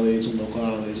mainland Haoles and local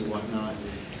Haoles and whatnot.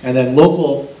 And then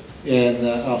local in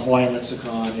the Hawaiian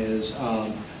lexicon is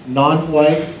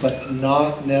non-white, but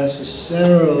not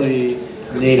necessarily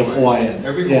native Hawaiian.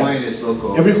 Every Hawaiian is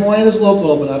local. Every Hawaiian is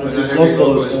local, but not every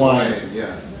local is Hawaiian.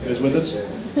 Yeah. You guys with us?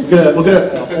 We'll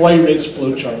get a Hawaii race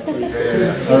flow chart for you.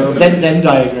 Or Venn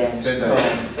diagrams.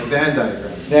 Venn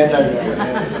diagram.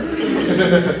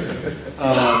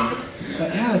 But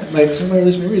yeah, it's like some of my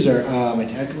earliest memories are my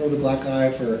dad coming with a black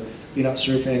eye for being out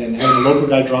surfing and having a local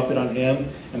guy drop it on him,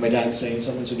 and my dad saying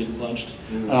something so getting punched.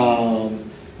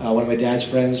 one of my dad's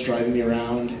friends driving me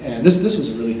around, and this was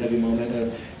a really heavy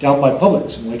moment, down by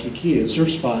Publix in Waikiki, a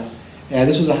surf spot, and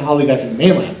this was a haole guy from the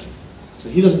mainland, so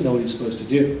he doesn't know what he's supposed to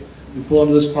do. We pull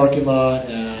into this parking lot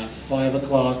at 5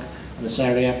 o'clock on a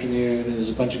Saturday afternoon, and there's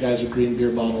a bunch of guys with green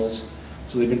beer bottles,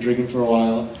 so they've been drinking for a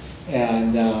while,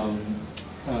 and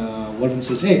one of them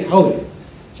says, "Hey, howdy,"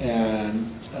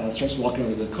 and starts walking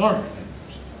over to the car.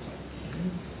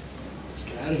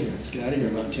 Let's get out of here,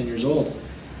 I'm about 10 years old.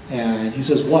 And he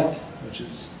says, "What?" Which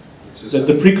is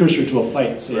the precursor to a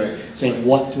fight, saying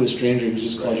what to a stranger who's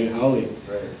just called you howdy.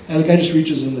 Right. And the guy just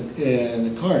reaches in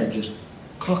the car and just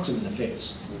cocks him in the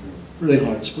face. Really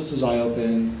hard, splits his eye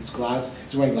open, he's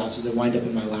wearing glasses, they wind up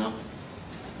in my lap,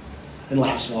 and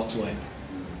laughs and walks away.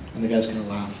 And the guy's gonna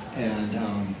laugh. And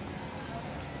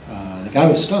the guy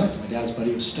was stunned, my dad's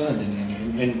buddy was stunned,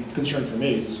 and concerned for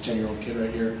me, this is a 10-year-old kid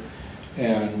right here.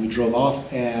 And we drove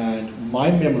off, and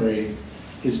my memory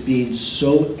is being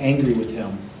so angry with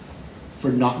him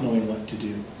for not knowing what to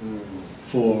do,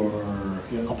 for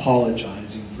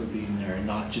apologizing for being there and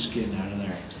not just getting out of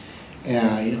there.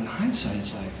 And in hindsight,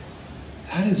 it's like,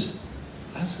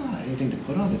 that's not anything to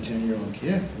put on a 10-year-old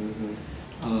kid.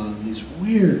 These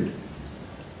weird,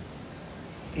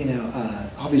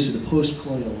 obviously the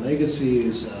post-colonial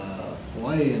legacies,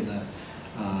 Hawaii and the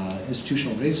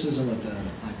institutional racism of the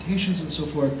plantations and so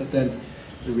forth, but then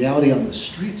the reality on the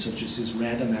streets of just these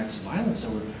random acts of violence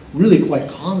that were really quite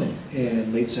common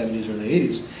in late 70s, early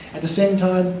 80s. At the same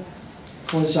time,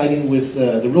 coinciding with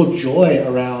the real joy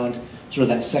around sort of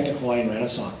that second Hawaiian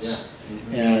Renaissance.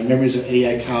 And memories of Eddie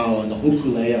Aikau and the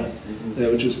Hokulea,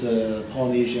 which was the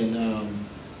Polynesian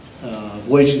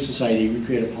voyaging society,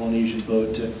 recreated a Polynesian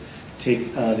boat to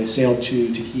take, they sailed to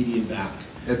Tahiti and back.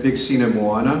 That big scene in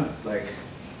Moana, like,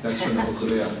 that's from the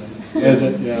Hokulea. Is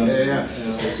it? Yeah.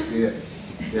 That's basically it.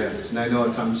 Yeah, it's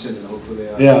Nainoa Thompson and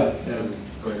Hokulea.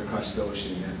 Going across the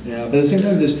ocean. Yeah, but at the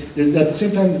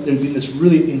same time, there'd be this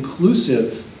really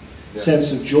inclusive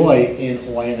sense of joy in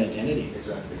Hawaiian identity.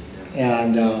 Exactly.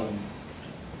 And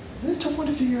it's a tough one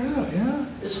to figure out. Yeah,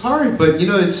 it's hard, but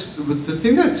it's the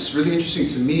thing that's really interesting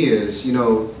to me is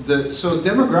so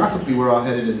demographically we're all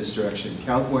headed in this direction.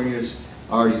 California's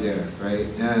already there, right?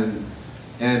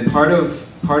 And part of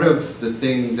the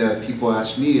thing that people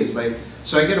ask me is like,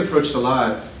 so I get approached a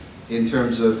lot in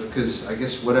terms of, because I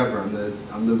guess whatever,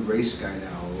 I'm the race guy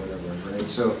now or whatever, right?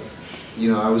 So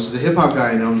I was the hip hop guy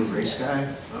and now I'm the race guy.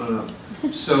 I don't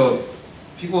know. So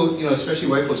people, especially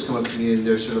white folks, come up to me and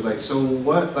they're sort of like, so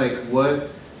what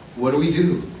do we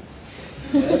do?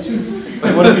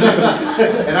 Like, what do we do?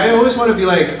 And I always want to be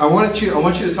like, I want you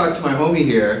to talk to my homie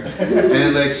here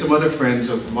and like some other friends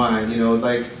of mine,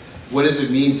 like, what does it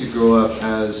mean to grow up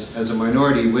as a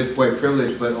minority with white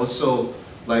privilege, but also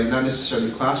like not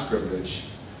necessarily class privilege,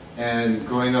 and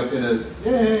growing up in like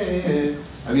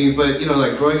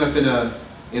growing up in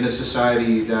a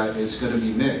society that is going to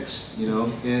be mixed,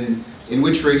 in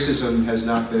which racism has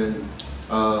not been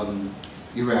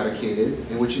eradicated,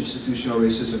 in which institutional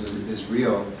racism is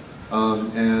real,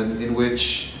 and in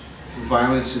which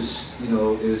violence is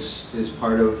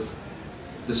part of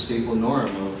the staple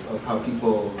norm of how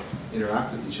people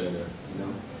interact with each other,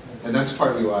 and that's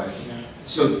partly why.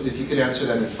 So if you could answer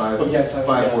that in five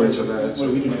words or that. What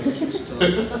do we do?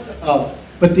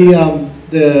 But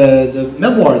the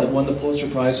memoir that won the Pulitzer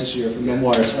Prize this year for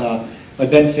memoirs by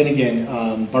Ben Finnegan,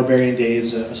 Barbarian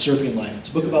Days, A Surfing Life. It's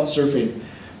a book about surfing,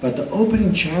 but the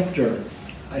opening chapter,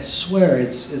 I swear,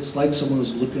 it's like someone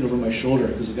was looking over my shoulder,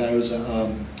 because the guy was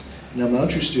an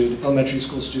elementary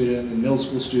school student and middle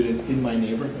school student in my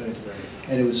neighborhood,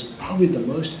 and it was probably the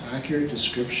most accurate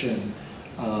description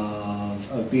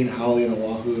of being haole in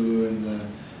Oahu in the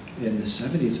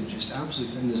 70s, and just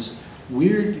absolutely in this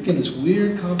weird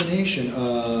combination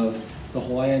of the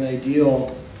Hawaiian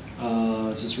ideal,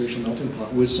 this racial melting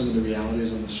pot, with some of the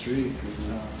realities on the street.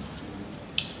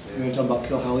 You want to talk about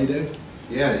Kill Haole Day?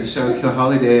 Yeah, you said Kill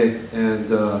Haole Day, and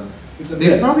it's a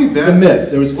myth. It's a myth.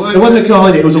 There wasn't a Kill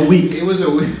Haole Day. It was a week. It was a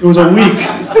week. It was a week.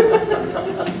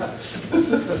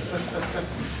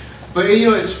 But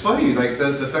it's funny, like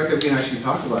the fact that we can actually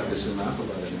talk about this and laugh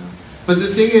about it now. But the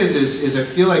thing is I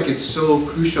feel like it's so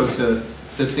crucial to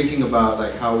thinking about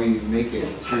like how we make it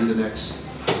through the next,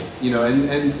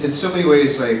 and in so many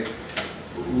ways, like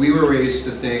we were raised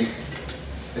to think,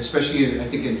 especially I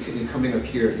think in coming up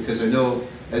here, because I know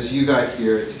as you got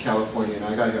here to California and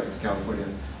I got here to California,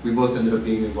 we both ended up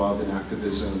being involved in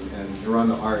activism and around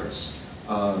the arts,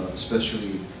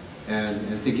 especially, and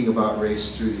thinking about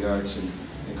race through the arts and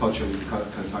culture. We can kind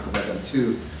of talk about that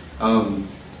too.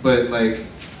 But like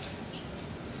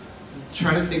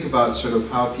trying to think about sort of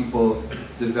how people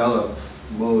develop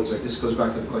modes. Like this goes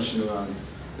back to the question around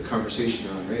the conversation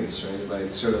around race, right?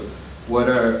 Like sort of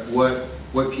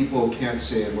what people can't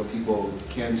say and what people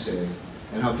can say,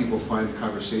 and how people find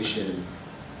conversation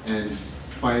and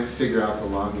figure out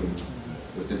belonging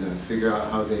within that, figure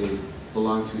out how they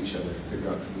belong to each other, figure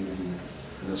out community,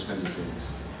 and those kinds of things.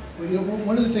 Well, you know,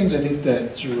 one of the things I think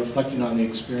that sort of reflecting on the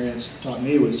experience taught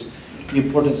me was the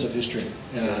importance of history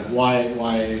and why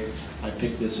I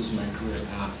picked this as my career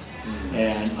path,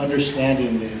 and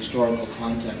understanding the historical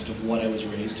context of what I was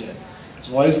raised in. It's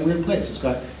always a weird place. It's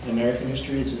got American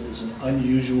history. It's an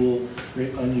unusual, very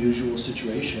unusual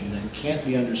situation that can't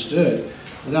be understood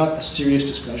without a serious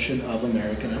discussion of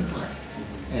American empire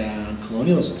and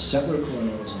colonialism, settler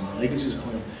colonialism, legacies of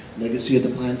colonialism, legacy of the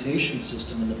plantation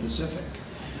system in the Pacific,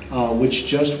 which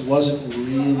just wasn't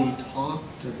really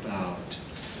talked about.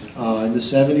 In the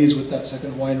 70s, with that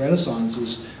second Hawaiian Renaissance, it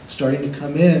was starting to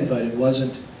come in, but it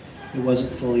wasn't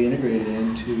fully integrated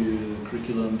into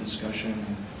curriculum discussion.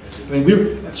 I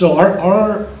mean, so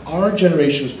our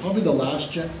generation was probably the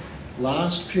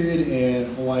last period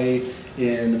in Hawaii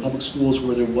in the public schools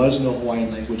where there was no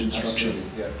Hawaiian language instruction.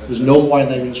 Yeah, There's no Hawaiian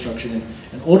language instruction,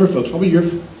 and older folks, probably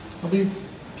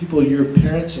people your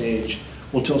parents' age,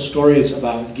 will tell stories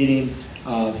about getting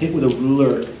hit with a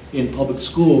ruler in public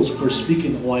schools for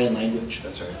speaking the Hawaiian language.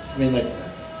 That's right. I mean,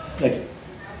 like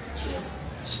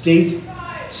state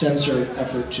censored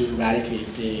effort to eradicate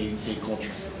a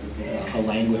culture, a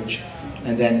language.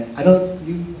 And then,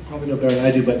 you probably know better than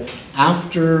I do, but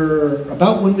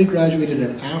about when we graduated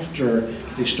and after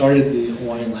they started the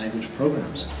Hawaiian language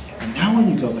programs. And now when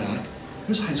you go back,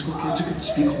 there's high school kids who can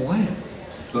speak Hawaiian,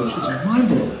 which is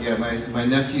mind-blowing. Yeah, my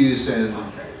nephews and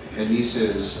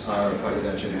nieces are part of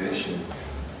that generation.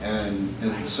 And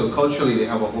so culturally they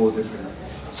have a whole different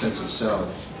sense of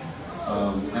self.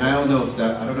 And I don't know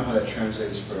how that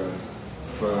translates for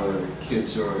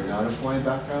kids who are not of Hawaiian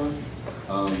background,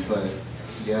 but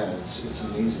yeah, it's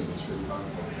amazing. It's really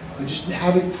powerful. And just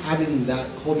having that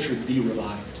culture be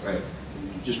revived, right,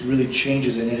 just really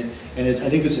changes it. And I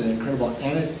think it's an incredible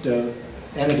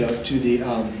antidote to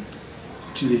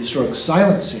the historic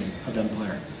silencing of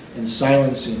empire and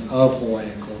silencing of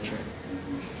Hawaiian culture.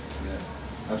 Yeah,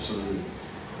 absolutely.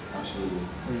 Absolutely.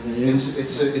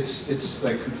 It's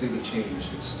like completely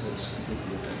changed. It's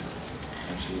completely different.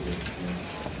 Absolutely.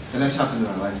 Yeah. And that's happened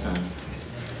in our lifetime.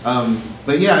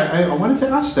 But yeah, I wanted to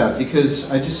ask that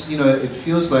because I just, it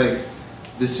feels like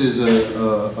this is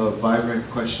a vibrant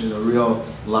question, a real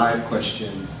live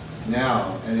question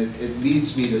now, and it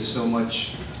leads me to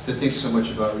think so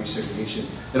much about resegregation.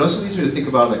 It also leads me to think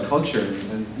about like culture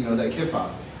and like hip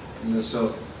hop.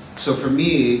 So for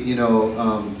me,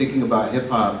 thinking about hip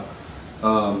hop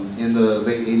in the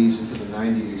late '80s into the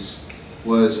 '90s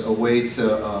was a way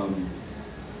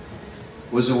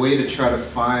to try to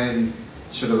find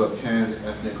sort of a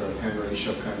pan-ethnic or a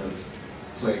pan-racial kind of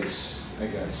place, I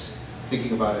guess.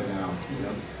 Thinking about it now,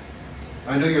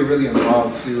 I know you're really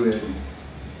involved too in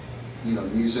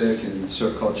music and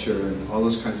surf culture and all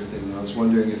those kinds of things. And I was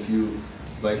wondering if you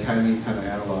had any kind of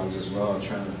analogs as well,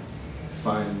 trying to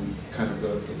find kind of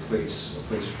a place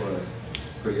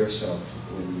for yourself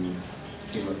when you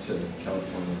came up to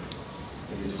California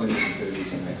in your 20s and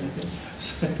 30s and that kind of thing.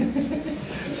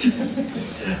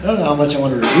 I don't know how much I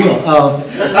want to reveal.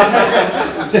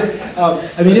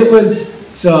 I mean, it was,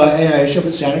 so I showed up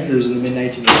at Santa Cruz in the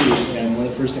mid-1980s, and one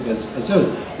of the first things I said was,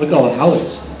 look at all the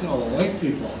howlies, look at all the white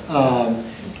people.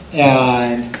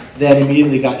 And then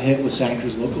immediately got hit with Santa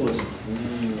Cruz localism.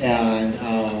 And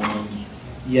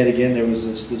yet again, there was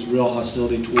this real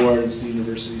hostility towards the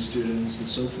university students and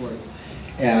so forth.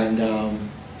 And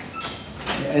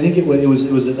I think it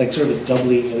was like sort of a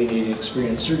doubly alienating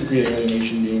experience. A certain degree of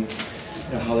alienation being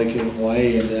how they came to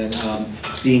Hawaii, and then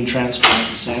being transplanted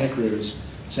to Santa Cruz.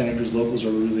 Santa Cruz locals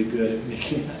are really good at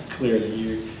making that clear that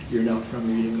you're not from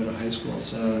here, you didn't go to high school.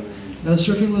 So no,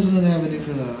 surfing wasn't an avenue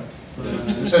for that. But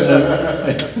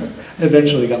I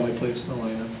eventually got my place in the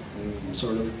lineup,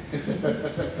 sort of. Can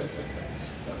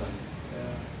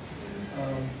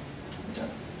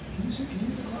you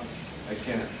the clock? I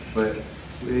can't, but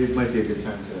it might be a good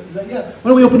time to. Yeah. Why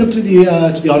don't we open up to the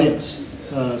audience?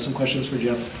 Some questions for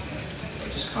Jeff.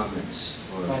 Just comments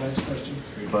or comments, questions,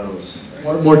 rebuttals.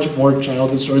 More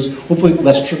childhood stories. Hopefully,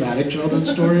 less traumatic childhood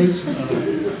stories.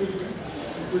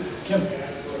 Kim.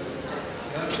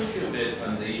 Can I push you a bit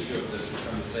on the issue of the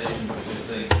conversation, which I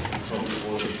think probably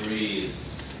all agree is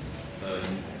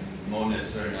more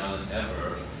necessary now than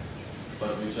ever,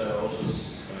 but which I also,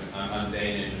 I'm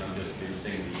Danish and I'm just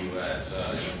visiting the US, so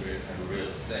I have a real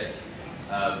stake.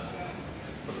 But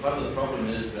part of the problem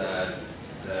is that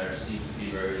there seems to be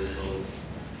very little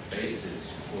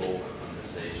basis for a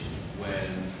conversation when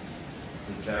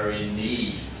the very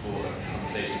need for a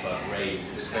conversation about race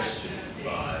is questioned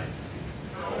by,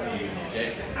 or even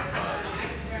rejected by,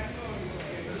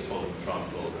 let's call them Trump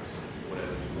voters,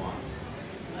 whatever you want.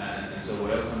 And so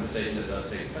whatever conversation that does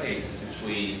take place is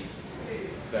between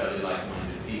fairly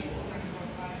like-minded people,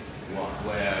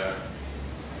 where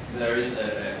there is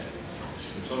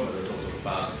there's also a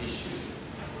vast issue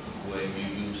when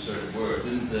you use certain words.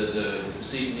 The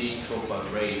perceived need to talk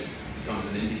about race becomes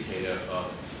an indicator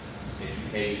of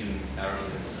education,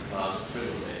 arrogance, class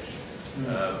privilege,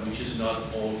 which is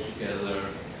not altogether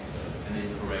an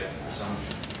incorrect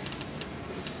assumption.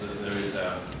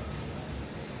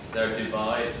 There are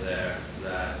divides there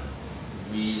that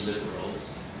we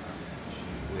liberals,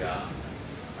 we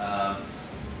are,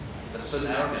 there's certain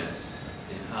arrogance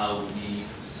in how we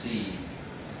perceive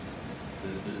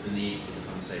the need for the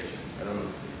conversation. I don't know if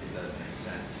that makes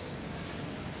sense.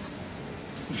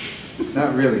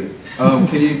 Not really.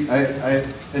 Can you,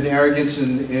 an arrogance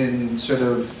in sort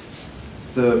of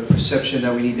the perception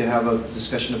that we need to have a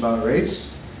discussion about race?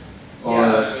 Or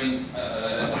Yeah, I mean,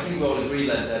 I think we all agree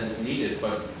that that is needed,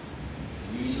 but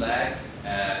we lack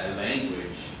a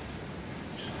language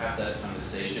to have that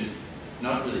conversation,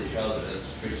 not with each other.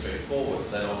 That's pretty straightforward.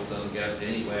 That also doesn't get us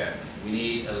anywhere. We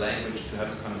need a language to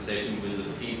have a conversation with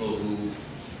the people who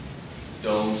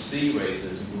don't see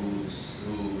racism, who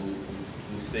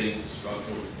think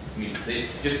structural. I mean,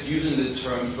 just using the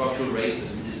term structural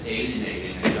racism is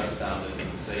alienating and shuts down the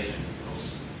conversation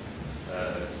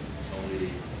because only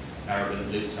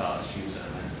arrogant libtards use that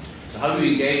language. So how do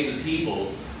we engage the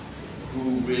people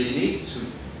who really need to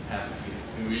have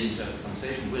a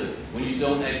conversation with, when you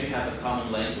don't actually have a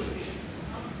common language?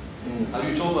 How do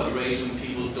you talk about race when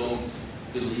people don't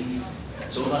believe,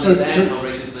 don't understand how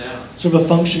racist they are? Sort of a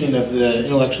functioning of the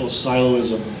intellectual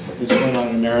siloism that's going on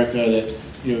in America, that,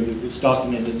 you know, it's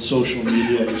documented that social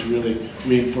media is really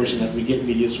reinforcing that. We get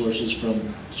media sources from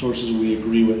sources we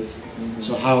agree with.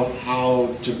 So how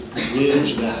to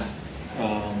bridge that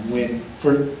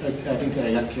I think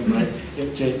I got Kim right,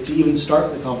 to even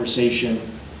start the conversation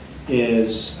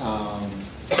is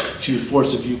to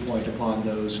force a viewpoint upon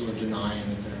those who are denying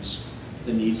that there's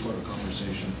the need for a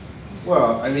conversation.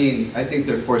 Well, I mean, I think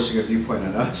they're forcing a viewpoint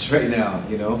on us right now,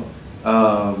 you know.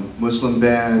 Muslim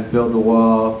ban, build the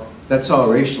wall, that's all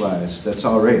racialized, that's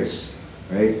all race,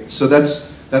 right? So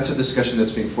that's a discussion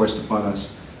that's being forced upon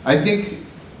us. I think,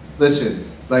 listen,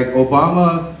 like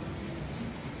Obama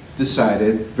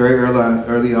decided very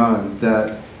early on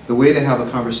that the way to have a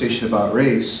conversation about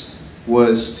race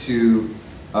was to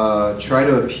try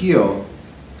to appeal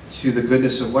to the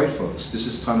goodness of white folks. This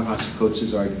is Ta-Nehisi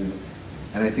Coates' argument,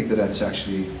 and I think that that's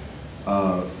actually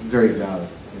very valid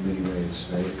in many ways,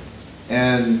 right?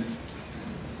 And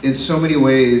in so many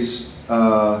ways,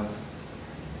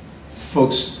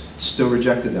 folks still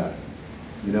rejected that,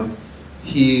 you know?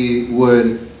 He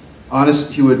would,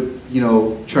 you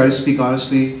know, try to speak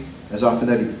honestly as often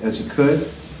as he could,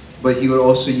 but he would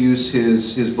also use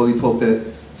his bully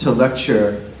pulpit to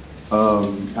lecture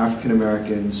African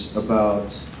Americans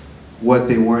about what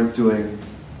they weren't doing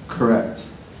correct.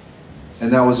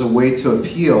 And that was a way to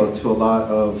appeal to a lot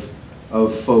of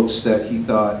folks that he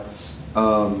thought,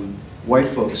 white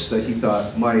folks that he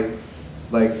thought might,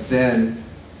 like, then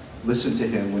listen to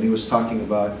him when he was talking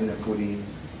about inequity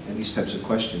and these types of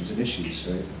questions and issues,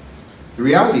 right? The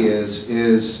reality is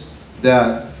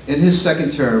that in his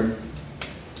second term,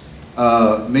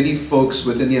 many folks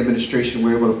within the administration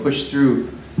were able to push through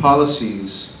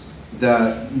policies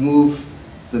that move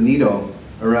the needle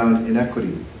around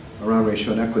inequity, around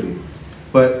racial inequity.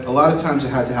 But a lot of times it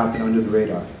had to happen under the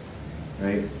radar,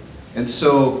 right? And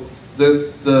so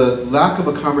the lack of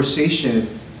a conversation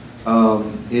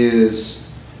is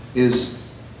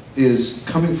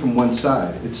coming from one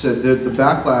side. It's the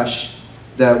backlash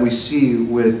that we see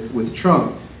with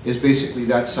Trump is basically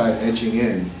that side edging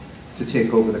in to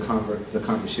take over the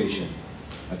conversation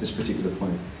at this particular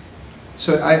point.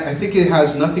 So I think it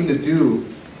has nothing to do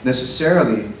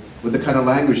necessarily with the kind of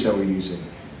language that we're using.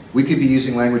 We could be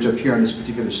using language up here on this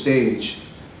particular stage.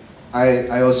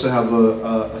 I also have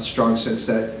a strong sense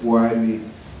that where I'd be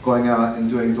going out and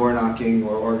doing door knocking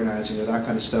or organizing or that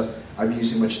kind of stuff, I'd be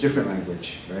using much different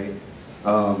language, right?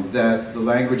 That the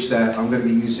language that I'm going to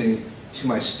be using to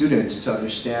my students to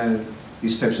understand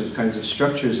these types of kinds of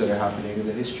structures that are happening and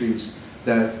the histories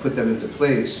that put them into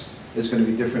place is going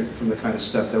to be different from the kind of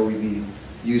stuff that we'd be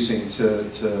using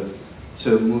to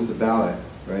move the ballot,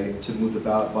 right? To move the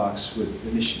ballot box with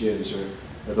initiatives or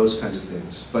those kinds of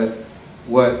things. But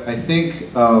what I think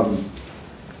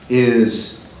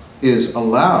is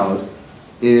allowed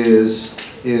is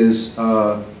is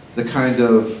the kind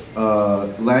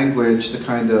of language, the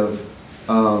kind of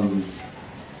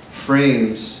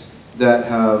frames that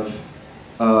have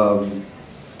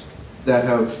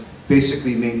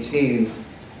basically maintained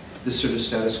this sort of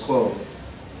status quo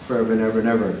forever and ever and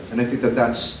ever. And I think that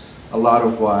that's a lot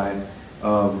of why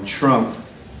Trump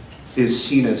is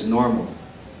seen as normal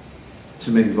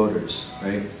to many voters,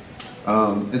 right?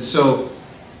 And so,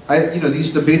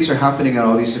 these debates are happening at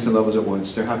all these different levels at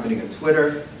once. They're happening at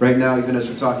Twitter right now, even as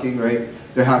we're talking, right?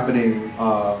 They're happening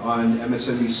on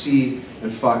MSNBC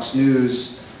and Fox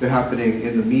News. They're happening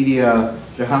in the media.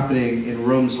 They're happening in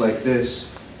rooms like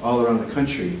this all around the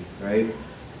country, right?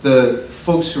 The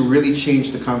folks who really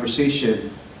changed the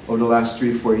conversation over the last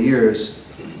 3 or 4 years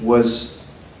was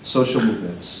social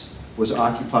movements, was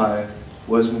Occupy,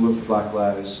 was Movement for Black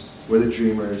Lives, were the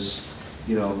Dreamers,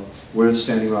 were the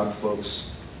Standing Rock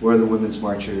folks, were the women's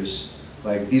marchers.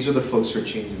 Like, these are the folks who are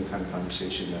changing the kind of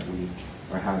conversation that we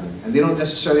are having. And they don't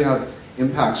necessarily have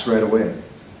impacts right away.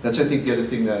 That's, I think, the other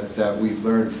thing that we've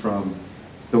learned from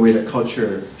the way that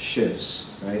culture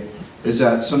shifts, right? Is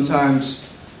that sometimes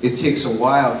it takes a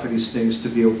while for these things to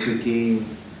be able to gain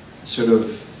sort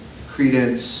of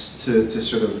credence, to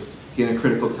sort of gain a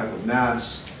critical type of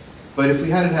mass. But if we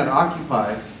hadn't had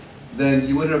Occupy, then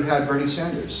you wouldn't have had Bernie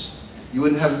Sanders. You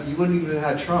wouldn't even have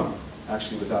had Trump,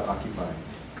 actually, without Occupy,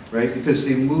 right? Because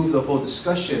they moved the whole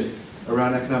discussion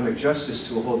around economic justice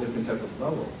to a whole different type of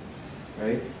level,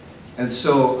 right? And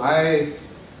so I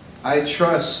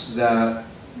trust that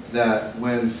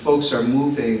when folks are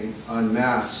moving en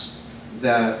masse,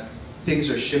 that things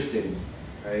are shifting,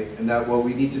 right? And that what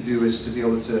we need to do is to be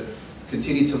able to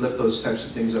continue to lift those types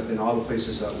of things up in all the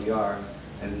places that we are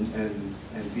and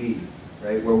be,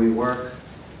 right? Where we work,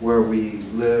 where we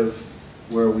live,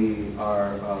 where we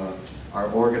are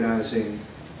organizing,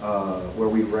 where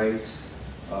we write,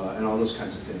 and all those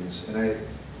kinds of things. And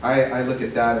I look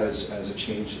at that as a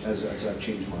change, as a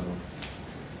change model.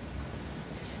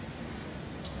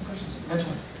 Questions? Next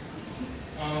one.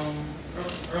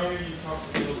 Earlier you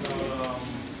talked a little about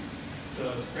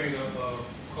the spring of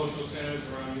cultural centers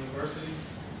around universities.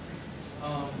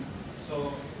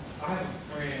 So I have a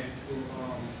friend who,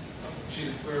 she's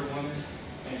a queer woman,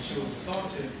 and she was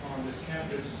assaulted on this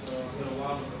campus a little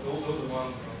while ago. It was a while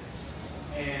ago.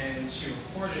 And she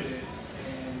reported it,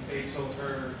 and they told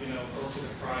her, go to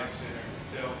the Pride Center,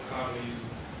 they'll coddle you.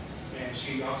 And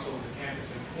she also was a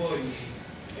campus employee,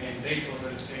 and they told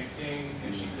her the same thing,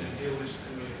 and she couldn't deal with it, she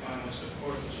couldn't really find much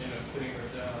support, so she ended up quitting her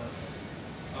job.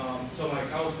 So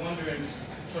I was wondering,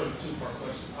 sort of a two-part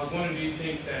question. I was wondering, do you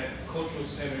think that cultural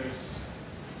centers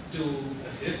do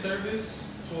a disservice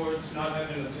towards not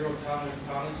having a zero tolerance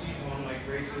policy on like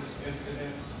racist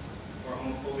incidents or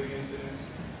homophobic incidents?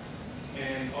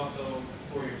 And also,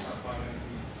 who are your top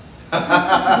 5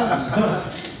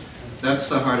 NCs? That's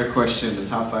the harder question, the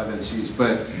top 5 NCs.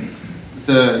 But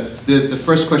the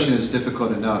first question is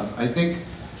difficult enough. I think,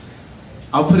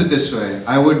 I'll put it this way.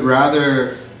 I would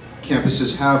rather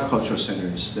campuses have cultural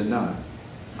centers than not.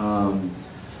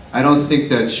 I don't think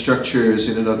that structures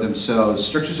in and of themselves,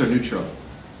 structures are neutral.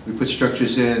 We put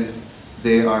structures in,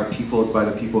 they are peopled by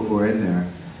the people who are in there.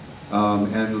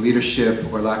 And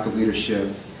leadership or lack of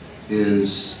leadership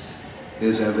is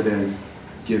evident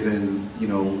given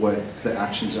what the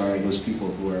actions are of those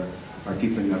people who are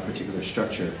peopling that particular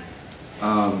structure.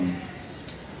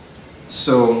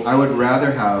 So I would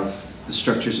rather have the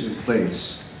structures in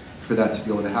place for that to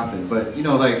be able to happen. But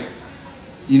like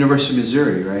University of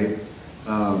Missouri, right,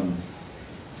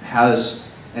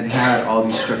 has and had all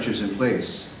these structures in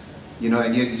place,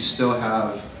 and yet you still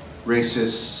have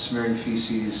racists smearing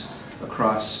feces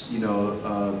across,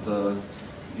 the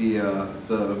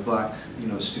black,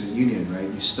 student union, right?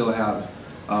 You still have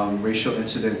racial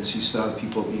incidents. You still have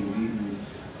people being beaten.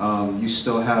 You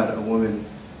still had a woman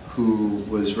who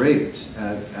was raped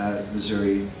at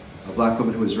Missouri, a black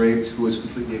woman who was raped, who was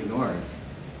completely ignored.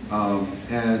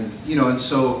 And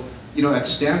so at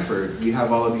Stanford, we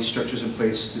have all of these structures in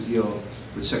place to deal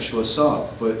with sexual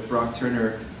assault, but Brock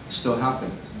Turner still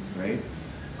happened, right?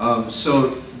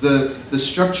 So the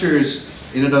structures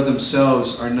in and of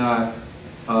themselves are not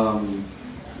going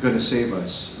to save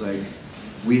us. Like,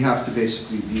 we have to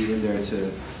basically be in there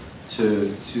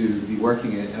to be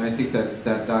working it, and I think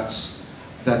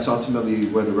that's ultimately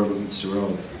where the rubber meets the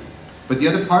road. But the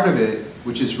other part of it,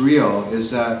 which is real,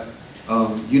 is that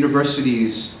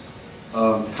universities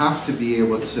have to be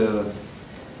able to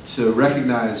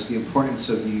recognize the importance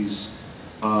of these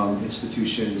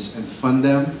institutions and fund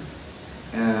them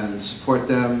and support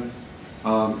them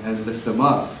and lift them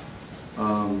up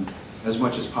as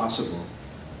much as possible.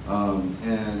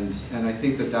 And I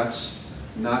think that's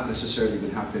not necessarily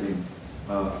been happening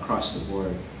across the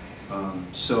board.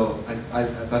 So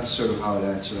that's sort of how I'd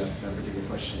answer that particular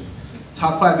question.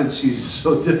 Top 5 MCs is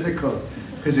so difficult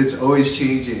because it's always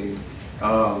changing.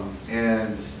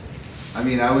 And I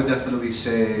mean, I would definitely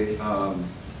say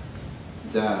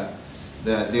that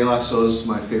De La Soul is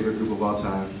my favorite group of all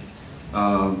time.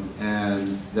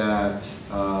 And that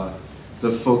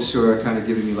the folks who are kind of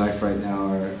giving me life right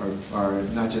now are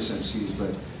not just MCs,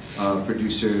 but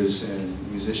producers and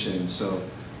musicians. So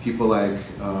people like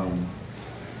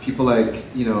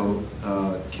you know,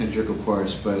 Kendrick, of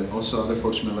course, but also other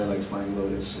folks from LA like Flying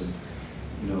Lotus and,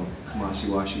 you know, Kamasi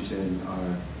Washington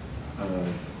are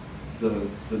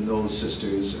the Knowles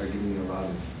sisters are giving me a lot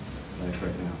of life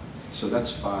right now. So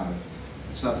that's 5.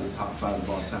 It's not the top 5 of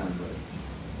all time, but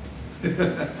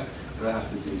I have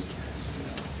to do.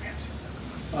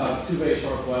 2 very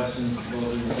short questions,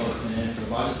 both of you folks can answer.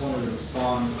 But I just wanted to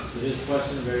respond to his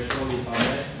question very shortly, if I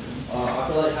may. I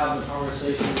feel like having a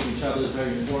conversation with each other is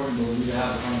very important, but we need to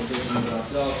have a conversation with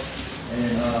ourselves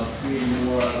and creating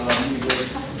more music,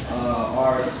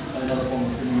 art, another form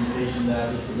of communication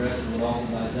that is progressive but also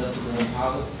digestible and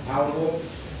palatable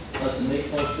to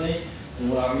make folks think. And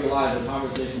what I realize, the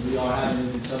conversations we are having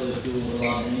with each other is filled with a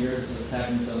lot of anger,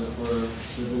 attacking each other for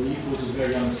their beliefs, which is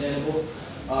very understandable.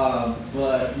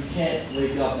 But you can't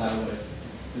wake up that way.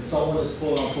 If someone is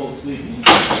quote unquote sleeping, you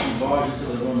barge into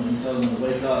the room and you tell them to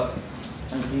wake up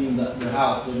and clean their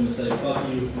house, they're going to say, fuck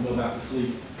you, and go back to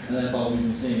sleep. And that's all we've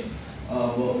been seeing.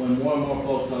 But when more and more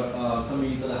folks are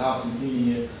coming into the house and cleaning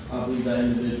it, I believe that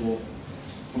individual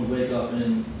will wake up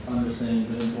and understand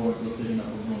the importance of picking up a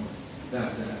room.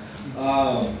 That's that.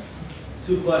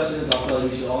 2 questions I feel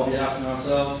like we should all be asking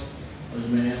ourselves, or you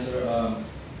may answer.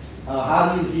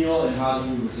 How do you heal and how do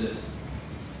you resist?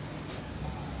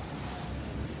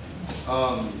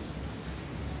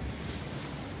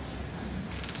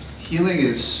 Healing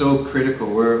is so critical.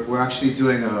 We're actually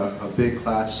doing a big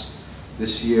class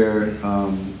this year,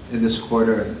 in this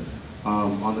quarter,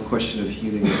 on the question of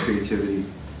healing and creativity,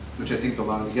 which I think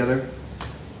belong together.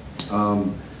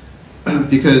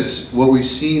 Because what we've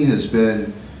seen has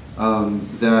been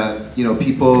that, you know,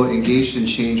 people engaged in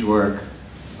change work,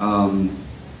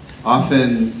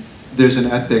 often there's an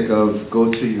ethic of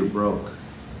go till you're broke,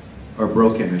 or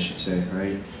broken, I should say,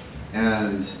 right?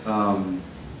 And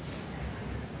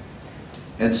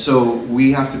so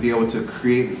we have to be able to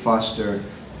create and foster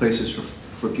places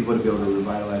for people to be able to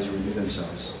revitalize and renew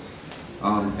themselves.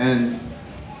 And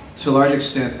to a large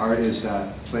extent, art is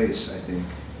that place, I think.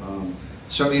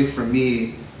 Certainly for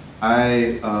me,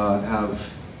 I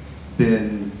have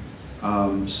been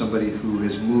somebody who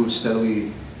has moved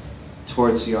steadily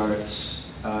towards the arts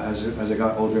as I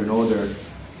got older and older,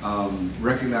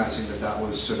 recognizing that that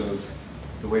was sort of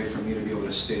the way for me to be able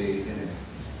to stay in it.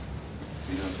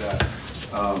 You know,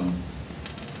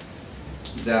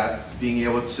 that being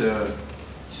able to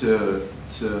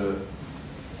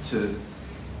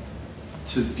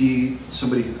be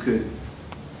somebody who could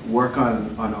work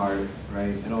on art,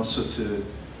 right, and also to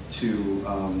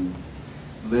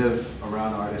live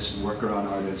around artists and work around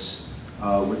artists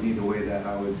would be the way that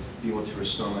I would be able to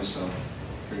restore myself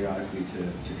periodically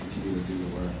to continue to do the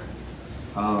work.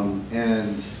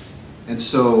 And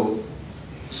so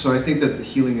I think that the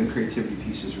healing and creativity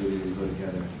pieces really go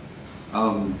together.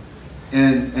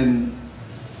 And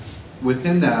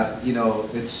within that, you know,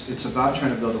 it's about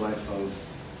trying to build a life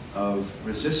of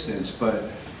resistance,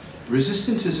 but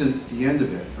resistance isn't the end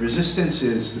of it. Resistance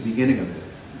is the beginning of it.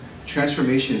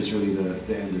 Transformation is really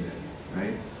the end of it,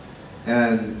 right?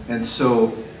 And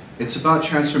so it's about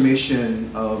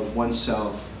transformation of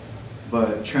oneself,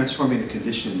 but transforming the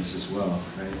conditions as well,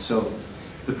 right? So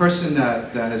the person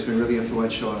that has been really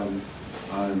influential on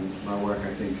my work,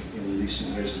 I think, in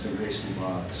recent years has been Grace Lee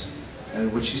Boggs.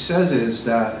 And what she says is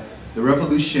that the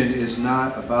revolution is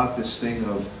not about this thing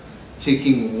of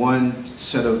taking one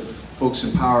set of folks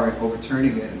in power and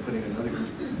overturning it and putting another group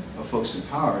of folks in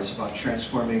power. It's about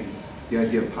transforming the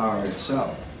idea of power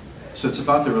itself. So it's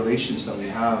about the relations that we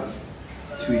have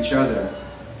to each other,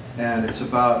 and it's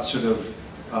about sort of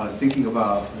thinking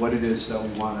about what it is that we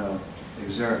want to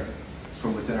exert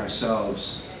from within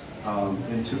ourselves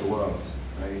into the world,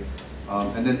 right?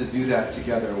 And then to do that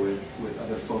together with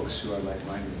other folks who are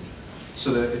like-minded.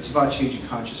 So that it's about changing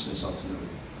consciousness ultimately.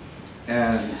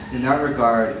 And in that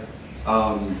regard,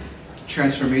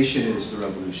 transformation is the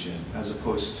revolution, as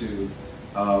opposed to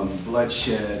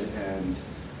bloodshed and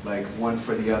like one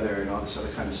for the other and all this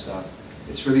other kind of stuff.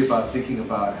 It's really about thinking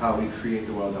about how we create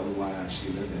the world that we want to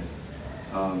actually live in.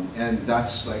 And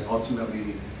that's like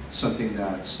ultimately something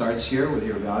that starts here with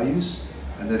your values,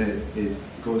 and then it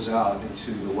goes out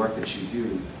into the work that you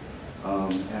do.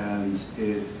 And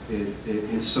it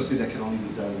is something that can only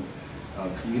be done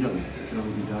communally. It can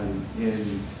only be done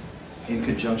in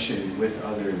conjunction with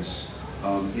others,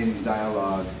 in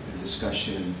dialogue and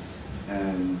discussion,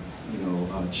 and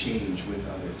change with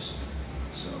others.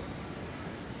 So.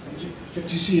 Jeff,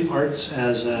 do you see arts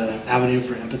as an avenue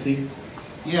for empathy?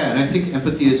 Yeah, and I think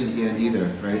empathy isn't the end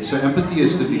either, right? So empathy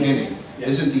is the beginning, yeah.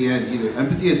 Isn't the end either.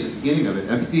 Empathy is the beginning of it.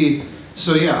 Empathy.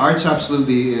 So yeah, arts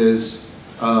absolutely is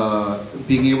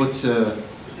being able to,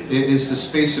 is the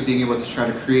space of being able to try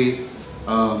to create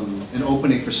an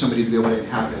opening for somebody to be able to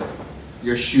inhabit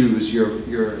your shoes,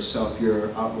 yourself,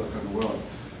 your outlook on the world.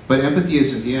 But empathy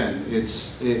isn't the end.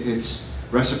 It's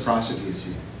reciprocity is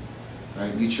the end,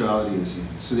 right? Mutuality is the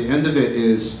end. So the end of it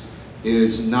is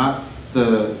not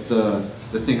the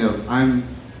thing of I'm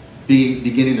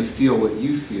beginning to feel what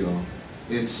you feel.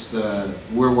 It's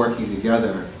we're working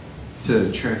together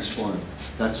to transform.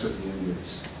 That's what the end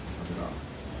is about.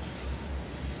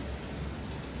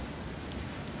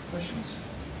 Questions?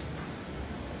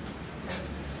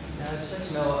 I'd just like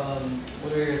to know,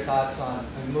 what are your thoughts on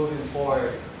moving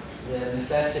forward, the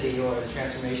necessity or the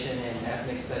transformation in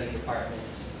ethnic study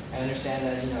departments? I understand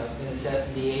that, in the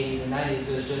 70s, 80s, and 90s,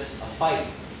 it was just a fight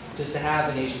just to have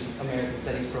an Asian American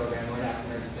Studies program or an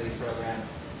African American Studies program.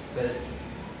 But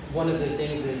one of the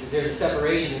things is there's a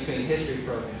separation between history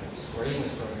programs or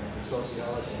English programs or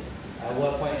sociology. At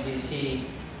what point do you see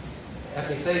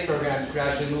ethnic studies programs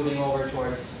gradually moving over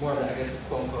towards more of the, I guess,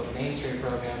 quote-unquote, mainstream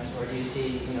programs, or do you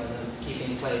see, them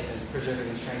keeping place and preserving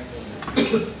and strengthening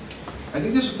them? I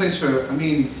think there's a place for,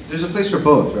 there's a place for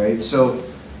both, right? So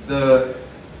the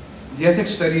ethnic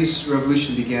studies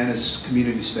revolution began as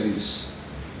community studies,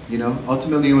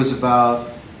 Ultimately it was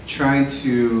about trying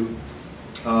to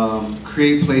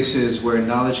create places where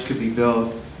knowledge could be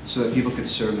built so that people could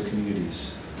serve the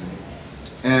communities.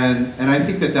 And I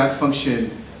think that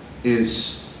function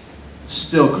is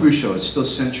still crucial, it's still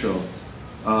central.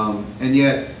 And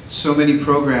yet, so many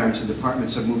programs and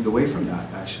departments have moved away from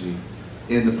that, actually,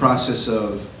 in the process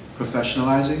of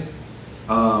professionalizing.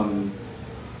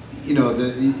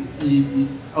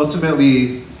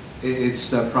 Ultimately, it's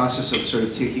the process of sort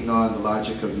of taking on the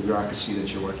logic of the bureaucracy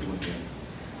that you're working within.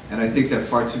 And I think that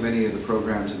far too many of the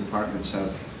programs and departments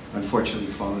have, unfortunately,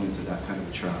 fallen into that kind of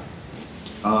a trap.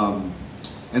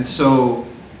 And so,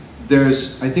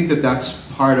 I think that's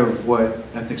part of what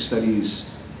ethnic studies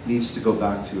needs to go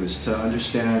back to, is to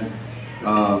understand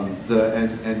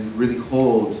and really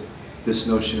hold this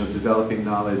notion of developing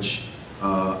knowledge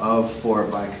of, for,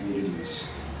 by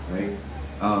communities, right?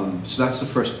 So that's the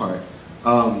first part.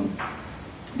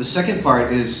 The second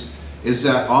part is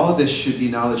that all of this should be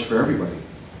knowledge for everybody,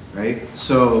 right?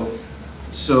 So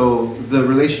the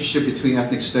relationship between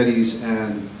ethnic studies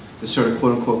and the sort of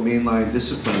quote-unquote mainline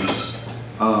disciplines,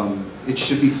 it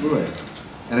should be fluid.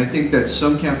 And I think that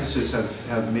some campuses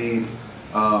have made,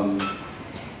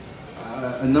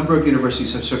 a number of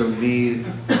universities have sort of made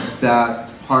that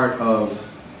part of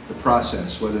the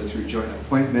process, whether through joint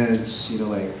appointments,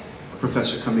 like a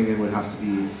professor coming in would have to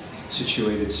be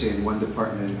situated, say, in one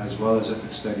department as well as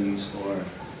ethnic studies, or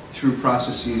through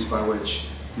processes by which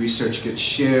research gets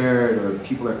shared, or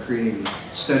people are creating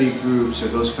study groups, or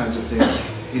those kinds of things,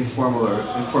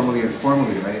 informally,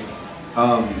 right?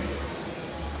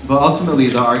 But ultimately,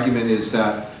 the argument is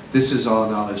that this is all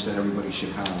knowledge that everybody should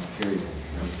have, period.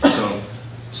 Right?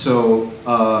 So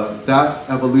that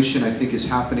evolution, I think, is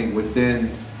happening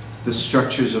within the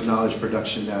structures of knowledge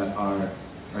production that are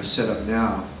set up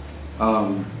now,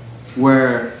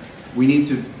 where we need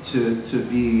to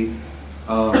be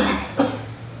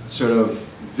sort of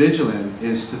vigilant,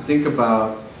 is to think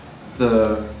about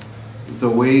the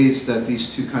ways that these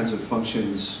two kinds of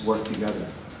functions work together,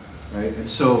 right? And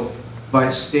so by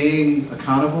staying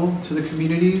accountable to the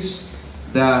communities,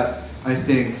 that I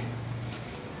think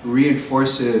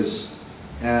reinforces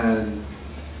and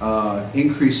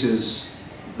increases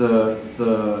the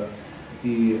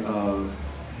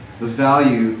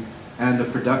value and the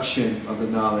production of the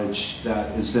knowledge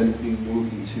that is then being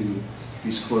moved into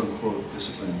these quote-unquote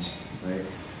disciplines, right?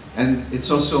 And it's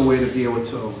also a way to be able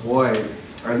to avoid,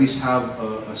 or at least have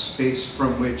a space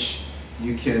from which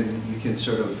you can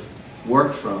sort of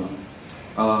work from,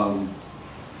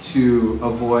 to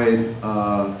avoid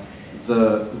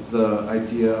the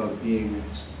idea of being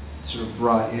sort of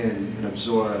brought in and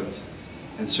absorbed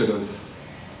and sort of,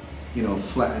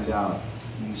 flattened out,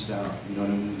 eased out, you know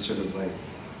what I mean? Sort of like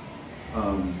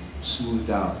smoothed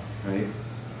out, right?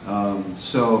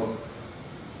 So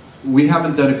we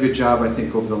haven't done a good job, I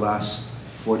think, over the last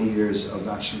 40 years of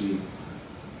actually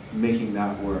making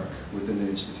that work within the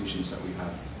institutions that we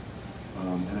have.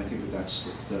 And I think that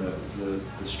that's the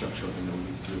structural thing that we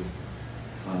need to do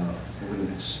over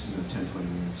the next 10, 20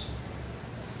 years.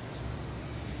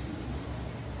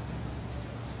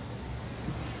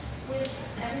 With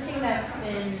everything that's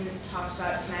been talked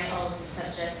about tonight, all of the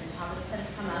subjects and topics that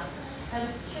have come up, I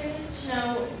was curious to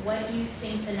know what you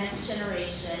think the next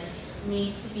generation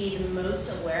needs to be the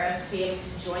most aware of to be able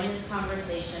to join this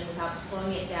conversation without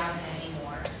slowing it down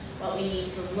anymore. What we need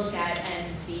to look at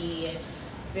and be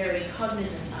very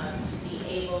cognizant of to be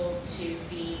able to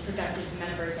be productive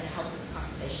members and help this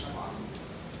conversation along.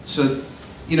 So,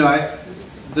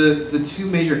 the two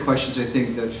major questions I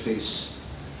think that face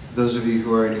those of you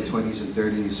who are in your 20s and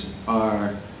 30s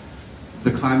are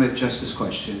the climate justice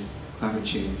question, climate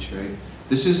change, right?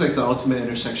 This is like the ultimate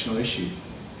intersectional issue.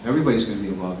 Everybody's going to be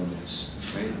involved in this,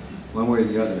 right? One way or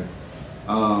the other.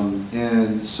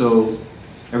 And so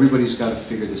everybody's got to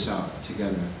figure this out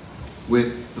together.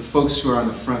 With the folks who are on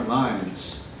the front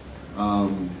lines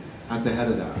at the head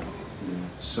of that.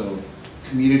 So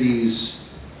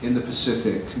communities in the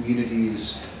Pacific,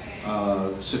 communities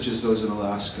such as those in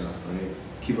Alaska, right?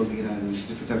 Kivalina and these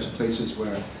different types of places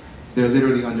where they're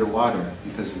literally underwater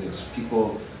because of this.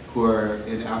 People who are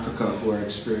in Africa who are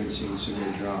experiencing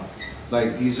severe drought.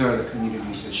 Like, these are the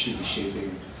communities that should be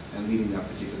shaping and leading that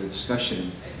particular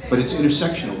discussion. But it's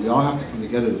intersectional. We all have to come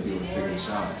together to be able to figure this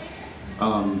out.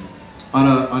 On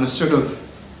a sort of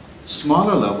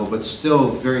smaller level, but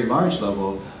still very large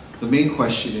level, the main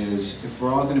question is, if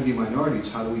we're all going to be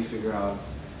minorities, how do we figure out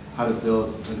how to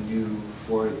build a new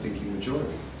forward-thinking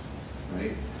majority,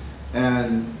 right?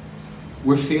 And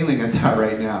we're failing at that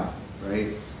right now,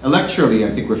 right? Electorally,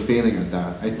 I think we're failing at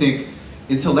that. I think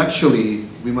intellectually,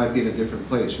 we might be in a different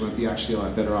place. We might be actually a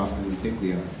lot better off than we think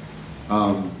we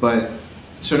are. But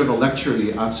sort of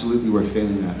electorally, absolutely, we're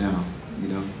failing at now,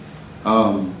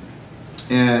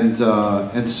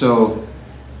 And so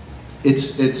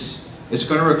it's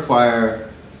going to require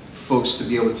folks to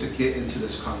be able to get into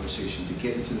this conversation, to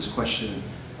get into this question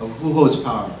of who holds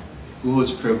power, who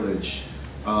holds privilege,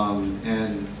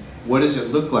 and what does it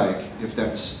look like if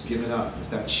that's given up, if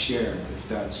that's shared, if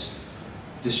that's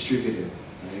distributed,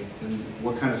 right? And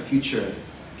what kind of future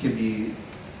can be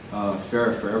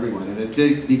fair for everyone? And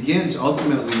it begins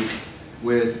ultimately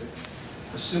with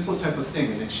a simple type of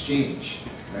thing, an exchange,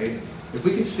 right? If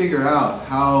we can figure out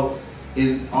how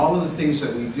in all of the things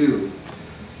that we do,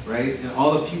 right, and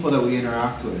all the people that we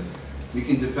interact with, we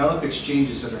can develop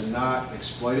exchanges that are not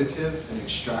exploitative and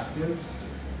extractive,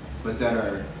 but that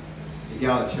are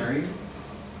egalitarian,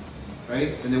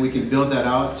 right? And then we can build that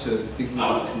out to thinking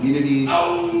about community,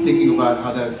 thinking about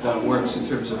how that works in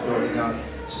terms of building out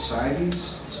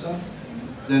societies and stuff,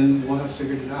 then we'll have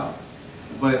figured it out.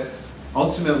 But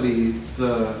ultimately,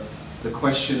 the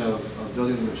question of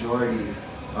building a majority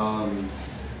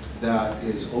that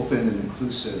is open and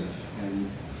inclusive and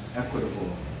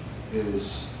equitable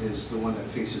is the one that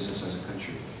faces us as a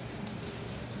country.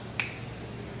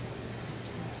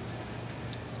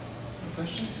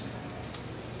 Questions?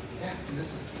 Yeah,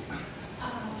 Vanessa.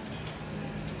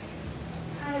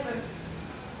 I have a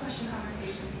question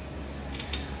conversation.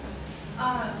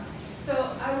 So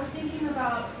I was thinking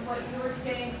about what you were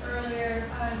saying earlier.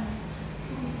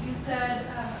 You said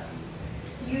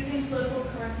using political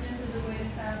correctness as a way to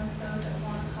silence those that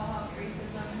want to call out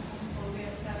racism, homophobia,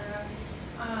 etc.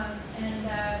 And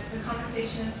that the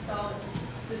conversation has stalled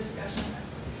the discussion.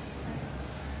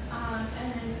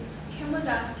 And then Kim was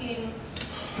asking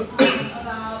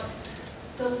about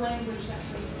the language that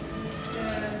we use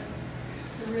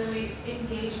to really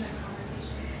engage in a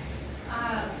conversation.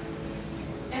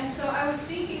 And so I was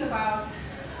thinking about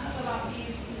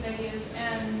these ideas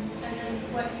and then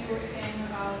what you were saying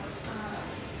about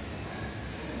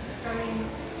starting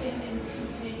in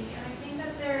community. And I think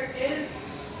that there is,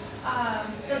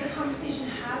 that the conversation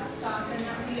has stopped and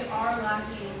that we are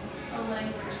lacking a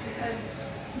language because,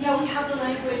 yeah, we have the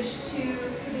language to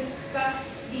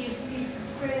discuss these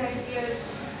great ideas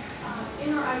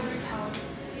in our ivory towers,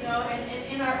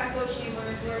 and in our echo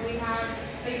chambers where we have,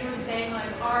 like you were saying, like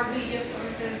our media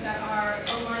sources that are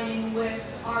aligning with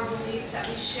our beliefs that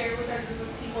we share with our group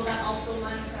of people that also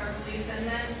align with our beliefs, and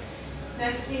then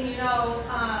next thing you know,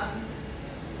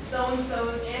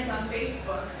 so-and-so's aunt on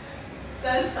Facebook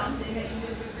says something that you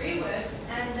disagree with,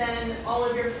 and then all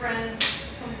of your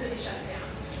friends completely shut down.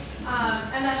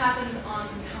 And that happens on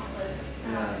countless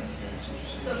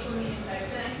social media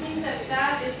sites. And I think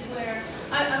that is where,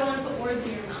 I don't want to put words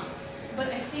in your mouth, but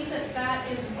I think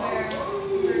that is where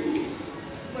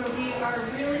we are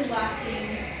really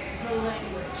lacking the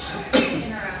language to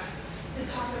interact, to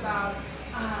talk about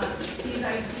these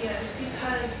ideas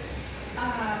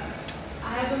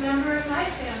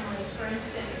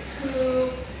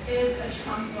a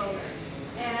Trump voter.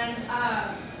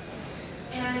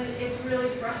 And it's really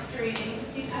frustrating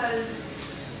because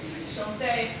she'll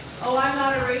say, oh, I'm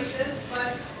not a racist,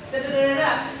 but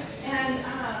da-da-da-da-da.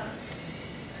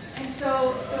 And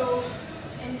so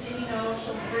you know,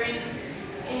 she'll bring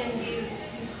in these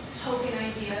token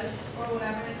ideas or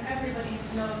whatever, and everybody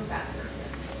knows that person.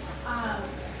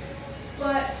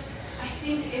 But I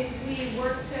think if we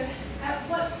work to, at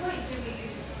what point do we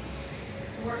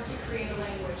work to create a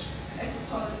language, I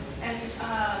suppose, and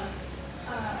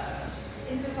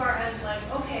insofar as like,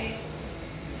 okay,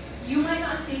 you might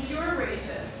not think you're a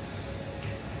racist.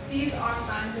 These are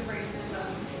signs of racism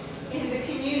in the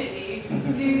community.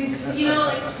 You know,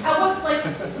 like, at what, like,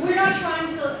 we're not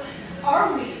trying to,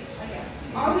 are we, I guess,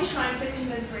 are we trying to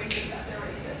convince racists that they're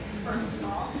racists, first of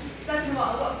all? Second of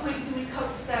all, at what point do we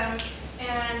coax them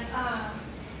and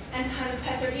kind of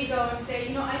pet their ego and say,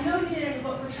 you know, I know you didn't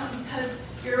vote for Trump because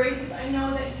you're racist. I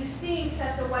know that you think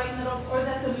that the white middle, or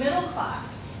that the middle class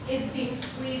is being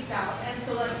squeezed out, and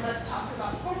so let's talk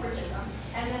about corporatism,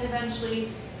 and then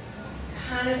eventually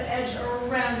kind of edge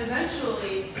around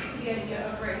eventually to the idea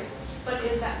of race. But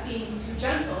is that being too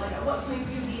gentle? Like, at what point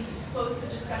do these explosive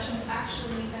discussions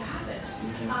actually need to happen?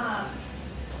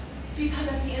 Because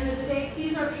at the end of the day,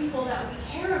 these are people that we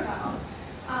care about,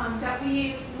 that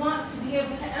we want to be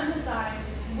able to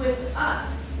empathize with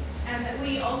us, and that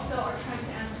we also are trying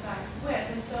to empathize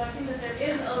with. And so I think that there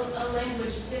is a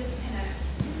language disconnect.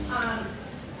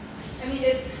 I mean,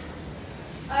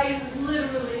 I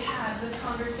literally had the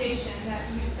conversation that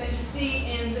you see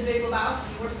in The Big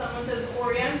Lebowski, where someone says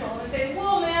Oriental and say,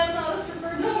 "Whoa, man, it's not the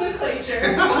preferred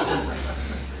nomenclature."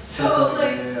 So,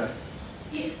 like,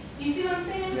 you see what I'm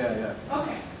saying? Yeah.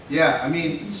 Okay. Yeah, I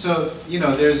mean, so, you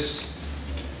know,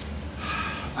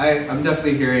 I'm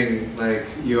definitely hearing, like,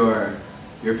 your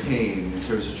pain in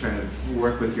terms of trying to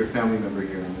work with your family member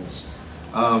here on this.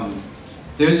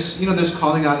 There's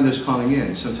calling out and there's calling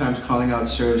in. Sometimes calling out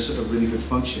serves a really good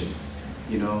function,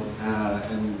 you know,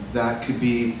 and that could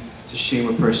be to shame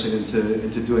a person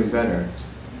into doing better,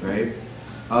 right?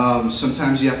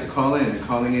 Sometimes you have to call in, and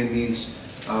calling in means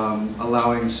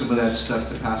allowing some of that stuff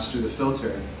to pass through the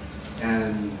filter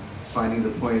and finding the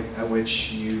point at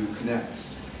which you connect,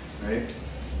 right?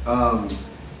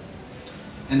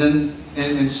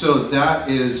 And so that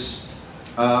is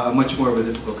a much more of a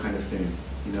difficult kind of thing,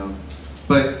 you know.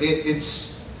 But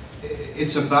it's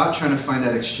about trying to find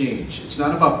that exchange. It's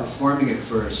not about performing it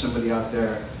for somebody out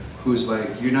there who's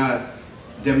like, you're not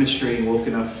demonstrating woke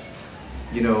enough,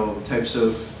 you know, types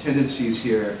of tendencies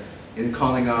here in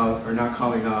calling out or not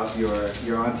calling out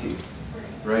your auntie,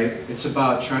 right? It's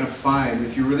about trying to find,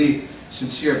 if you're really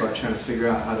sincere about trying to figure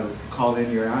out how to call in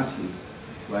your auntie,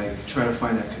 like trying to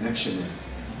find that connection there,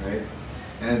 right?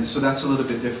 And so that's a little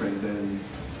bit different than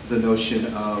the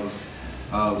notion of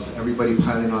everybody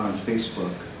piling on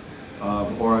Facebook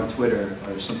or on Twitter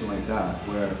or something like that,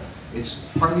 where it's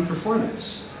partly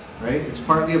performance, right? It's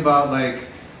partly about like,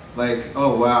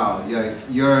 oh wow, yeah,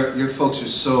 your folks are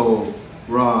so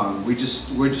wrong. We're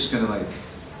just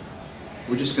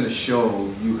gonna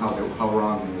show you how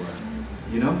wrong they were,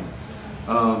 you know?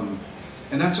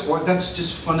 And that's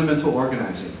just fundamental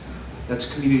organizing.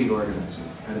 That's community organizing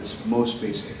at its most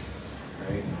basic,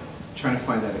 right? Trying to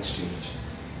find that exchange.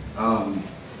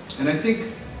 And I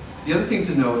think the other thing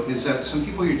to note is that some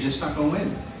people you're just not going to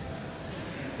win.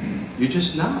 You're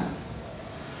just not.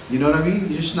 You know what I mean?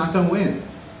 You're just not going to win.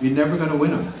 You're never going to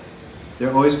win them.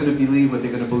 They're always going to believe what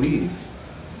they're going to believe.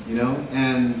 You know?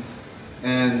 And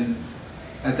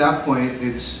at that point,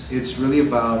 it's really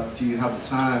about, do you have the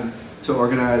time to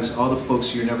organize all the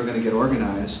folks you're never going to get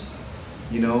organized?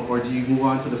 You know? Or do you move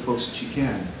on to the folks that you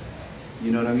can?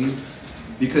 You know what I mean?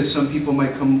 Because some people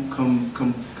might come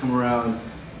around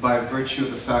by virtue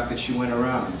of the fact that you went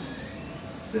around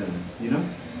them, you know?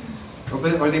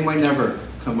 Or they might never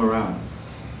come around.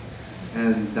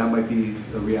 And that might be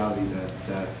a reality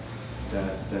that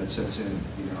sets in,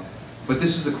 you know? But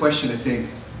this is the question, I think,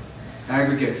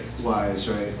 aggregate-wise,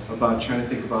 right? About trying to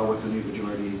think about what the new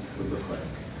majority would look like,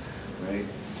 right?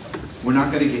 We're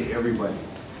not going to get everybody.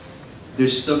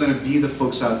 There's still going to be the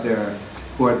folks out there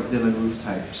who are the Dylan Roof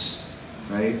types,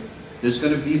 right? There's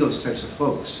going to be those types of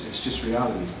folks. It's just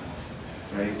reality,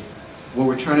 right? What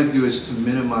we're trying to do is to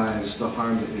minimize the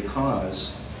harm that they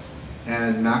cause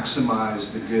and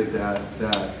maximize the good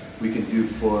that we can do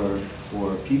for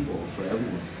people, for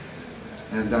everyone.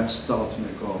 And that's the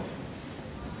ultimate goal.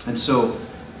 And so,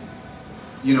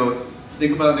 you know,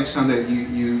 think about next time that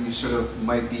you sort of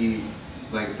might be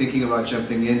like thinking about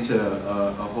jumping into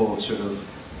a whole sort of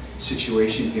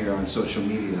situation here on social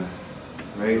media.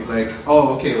 Right? Like,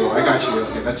 oh, okay, well, I got you.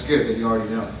 Okay, that's good that you already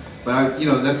know. But you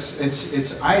know, I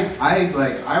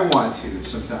want to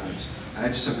sometimes. I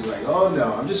just have to be like, oh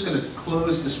no, I'm just gonna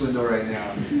close this window right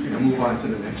now and move on to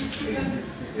the next thing.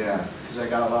 Yeah, because I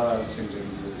got a lot of other things I can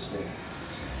do this day.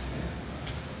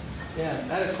 Yeah,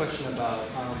 I had a question about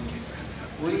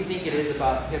what do you think it is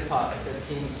about hip hop that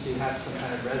seems to have some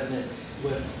kind of resonance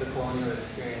with the colonial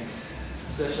experience,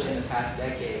 especially in the past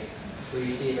decade, where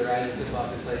you see the rise of hip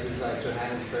hop in places like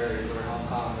Johannesburg or Hong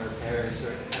Kong or Paris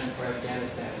or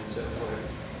Afghanistan and so forth.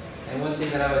 And one thing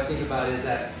that I always think about is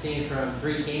that scene from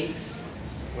Three Kings,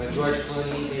 when George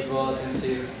Clooney, they rolled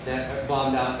into that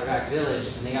bombed out Iraq village,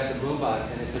 and they got the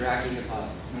boombox, and it's Iraqi hip hop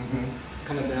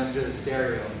coming down through the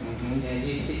stereo. And do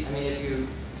you see? I mean, if you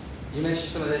mentioned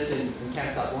some of this in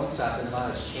Can't Stop, Won't Stop, and a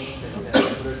lot has changed since then.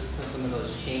 What are some of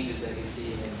those changes that you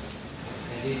see? And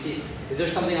do you see? Is there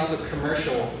something also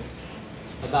commercial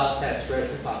about that spread of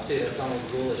hip hop too? That's almost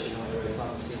ghoulish in a way, where it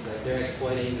almost seems like they're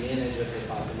exploiting the image of hip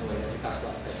hop in the way that we talk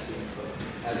about Pepsi and Coke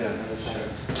as a center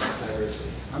of diversity.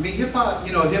 I mean, hip hop.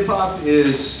 You know, hip hop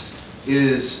is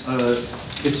it's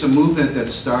a movement that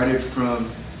started from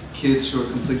kids who are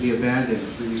completely abandoned,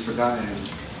 completely forgotten,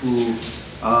 who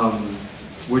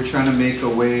were trying to make a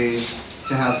way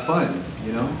to have fun,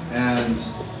 you know, and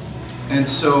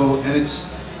it's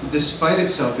despite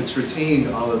itself, it's retained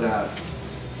all of that,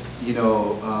 you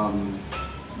know,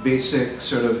 basic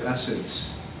sort of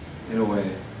essence in a way,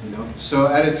 you know. So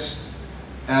at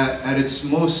its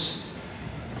most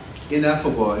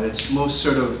ineffable, at its most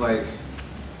sort of like,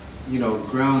 you know,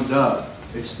 ground up,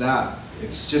 it's that.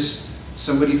 It's just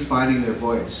somebody finding their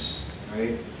voice,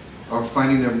 right? Or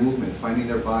finding their movement, finding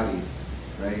their body,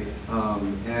 right?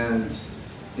 And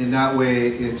in that way,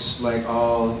 it's like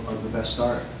all of the best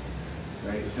art,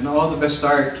 right? And all the best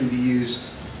art can be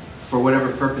used for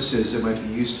whatever purposes it might be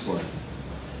used for.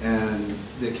 And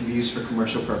it can be used for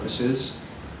commercial purposes.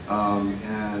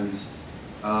 And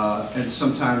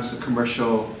sometimes the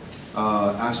commercial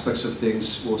aspects of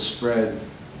things will spread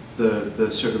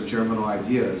the sort of germinal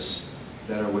ideas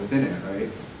that are within it, right?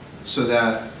 So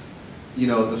that, you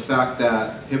know, the fact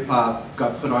that hip-hop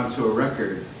got put onto a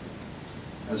record,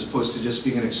 as opposed to just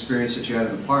being an experience that you had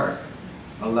in the park,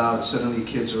 allowed suddenly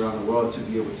kids around the world to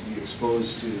be able to be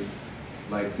exposed to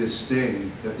like this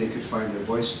thing that they could find their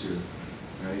voice to,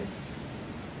 right?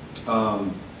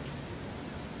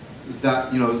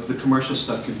 That, you know, the commercial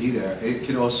stuff can be there. It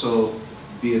can also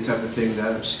be a type of thing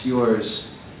that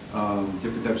obscures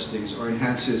different types of things or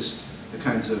enhances the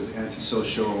kinds of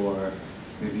antisocial or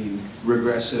maybe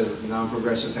regressive,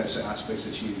 non-progressive types of aspects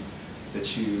that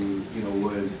you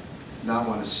would not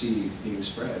want to see being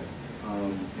spread.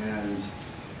 And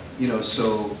you know,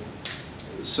 so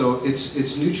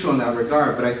it's neutral in that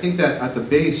regard. But I think that at the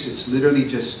base, it's literally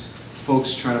just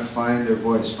folks trying to find their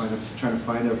voice, trying to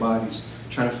find their bodies,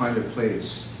 trying to find their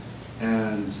place.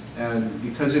 And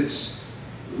because it's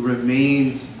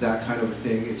remained that kind of a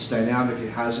thing, it's dynamic.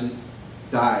 It hasn't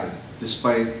died,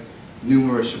 despite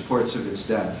numerous reports of its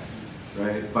death,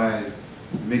 right, by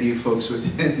many folks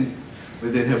within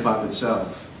hip hop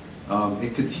itself.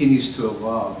 It continues to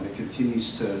evolve, and it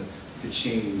continues to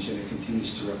change, and it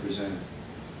continues to represent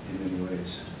in many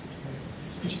ways.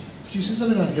 Could you say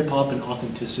something about hip hop and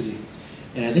authenticity?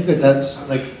 And I think that's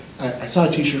like, I saw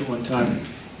a T-shirt one time,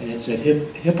 and it said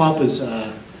hip hop is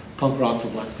punk rock for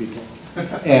black people,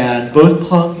 and both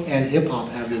punk and hip hop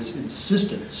have this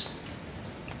insistence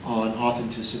on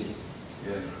authenticity.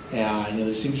 Yeah. And you know,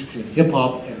 there's things between hip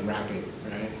hop and rapping,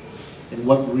 right? And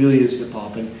what really is hip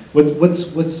hop, and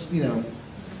what's you know,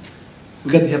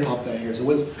 we got the hip hop guy here. So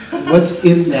what's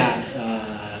in that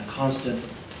constant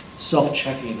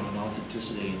self-checking on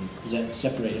authenticity, and is that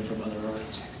separated from other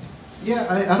arts? Yeah,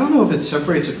 I don't know if it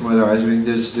separates it from other arts. I mean,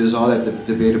 there's all that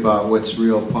debate about what's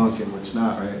real punk and what's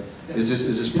not, right? Is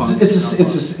this punk?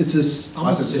 It's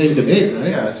almost the same debate, right?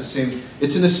 Yeah, it's the same.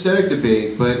 It's an aesthetic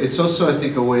debate, but it's also, I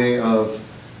think, a way of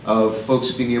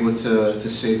folks being able to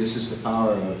say this is the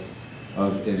power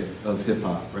of hip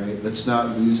hop, right? Let's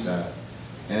not lose that.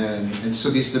 And so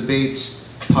these debates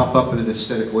pop up in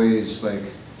aesthetic ways, like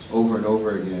over and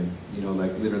over again. You know,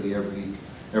 like literally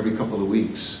every couple of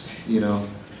weeks. You know,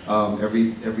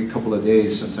 every couple of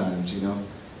days sometimes. You know,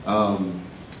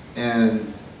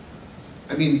 and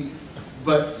I mean.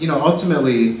 But you know,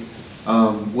 ultimately,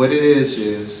 what it is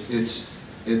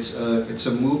it's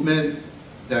a movement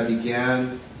that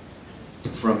began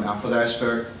from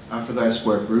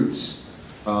Afro-diasporic roots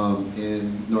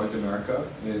in North America,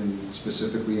 and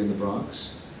specifically in the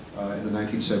Bronx in the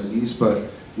 1970s.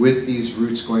 But with these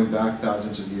roots going back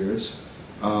thousands of years,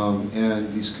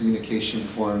 and these communication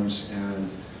forms and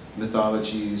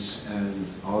mythologies and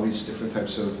all these different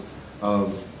types of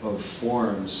of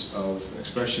forms of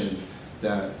expression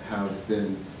that have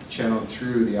been channeled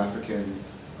through the African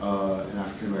and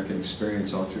African-American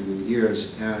experience all through the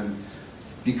years. And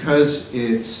because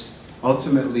it's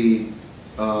ultimately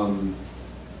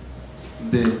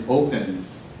been open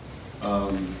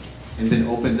and been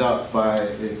opened up by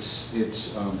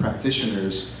its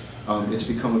practitioners, it's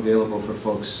become available for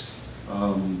folks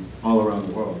all around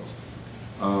the world.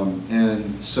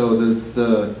 And so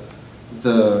the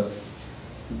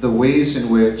ways in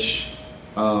which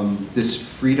this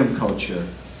freedom culture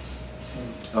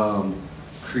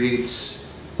creates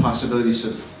possibilities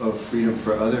of freedom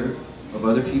for other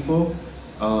people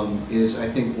is, I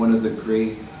think, one of the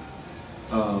great.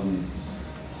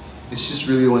 It's just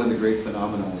really one of the great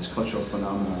phenomenons, cultural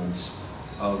phenomenons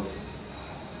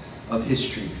of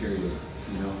history. Period.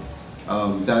 You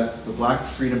know, that the Black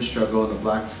freedom struggle and the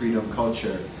Black freedom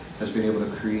culture has been able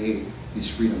to create these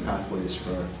freedom pathways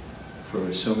for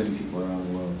so many people around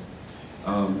the world.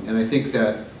 And I think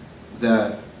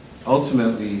that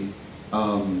ultimately,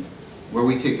 where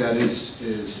we take that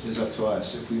is up to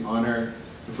us.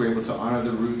 If we're able to honor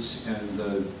the roots and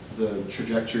the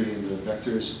trajectory and the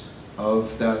vectors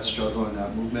of that struggle and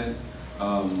that movement,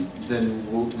 then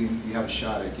we have a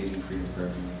shot at gaining freedom for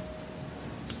everyone.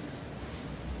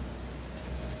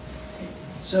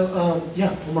 So, yeah,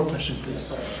 one more question, please.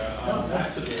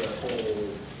 Back to the whole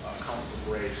concept of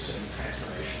race and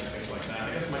transformation and things like that.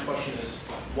 I guess my question is,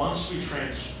 once we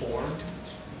transform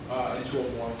into a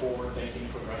more forward-thinking,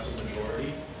 progressive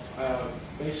majority,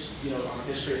 based on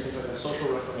history and things like that,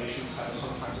 social reformations have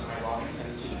sometimes an ironic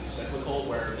tendency to be cyclical,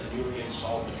 where the newly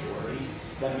installed majority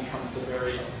then becomes the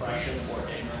very oppression or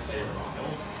ignorance they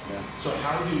revile. Yeah. So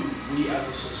how do we as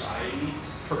a society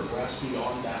progress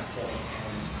beyond that point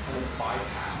and kind of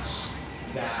bypass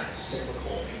that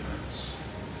cyclical ignorance?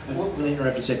 I won't really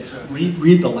interrupt to say,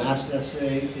 read the last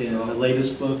essay in the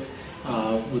latest book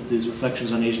with these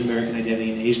reflections on Asian American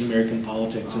identity and Asian American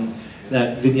politics, and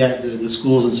that vignette, the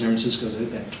schools in San Francisco,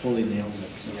 that totally nails it.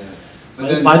 So. Yeah. But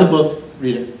then, buy the book,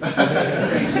 read it.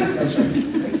 Thank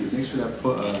you. Thanks for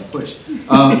that push.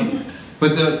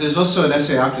 But there's also an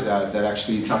essay after that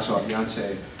actually talks about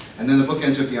Beyonce. And then the book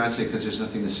ends with Beyonce because there's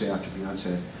nothing to say after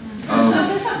Beyonce.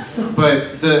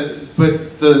 But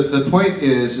the point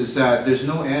is that there's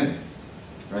no end,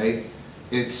 right?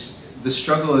 The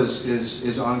struggle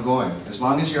is ongoing. As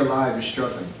long as you're alive, you're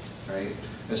struggling, right?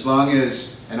 As long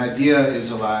as an idea is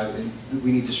alive,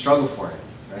 we need to struggle for it,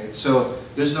 right? So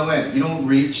there's no end. You don't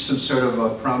reach some sort of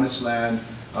a promised land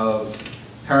of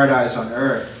paradise on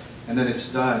earth, and then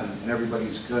it's done, and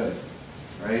everybody's good,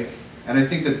 right? And I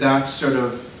think that that's sort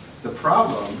of the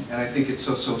problem, and I think it's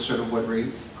also sort of what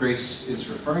Grace is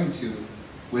referring to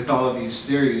with all of these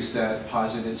theories that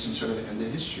posited some sort of end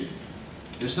of history.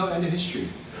 There's no end of history.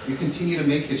 You continue to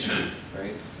make history,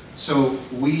 right? So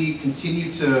we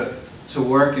continue to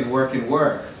work and work and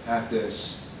work at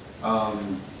this,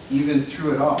 even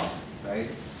through it all, right?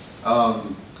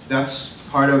 That's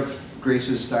part of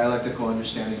Grace's dialectical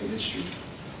understanding of history,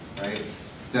 right?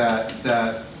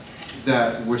 That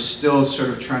we're still sort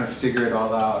of trying to figure it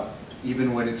all out,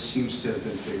 even when it seems to have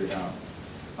been figured out.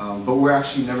 But we're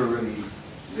actually never really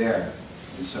there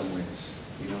in some ways,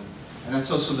 you know? And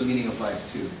that's also the meaning of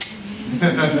life, too.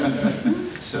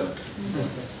 So,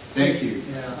 thank you.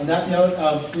 Yeah. On that note,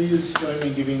 please join me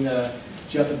in giving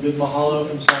Jeff a big mahalo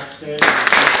from Sac State.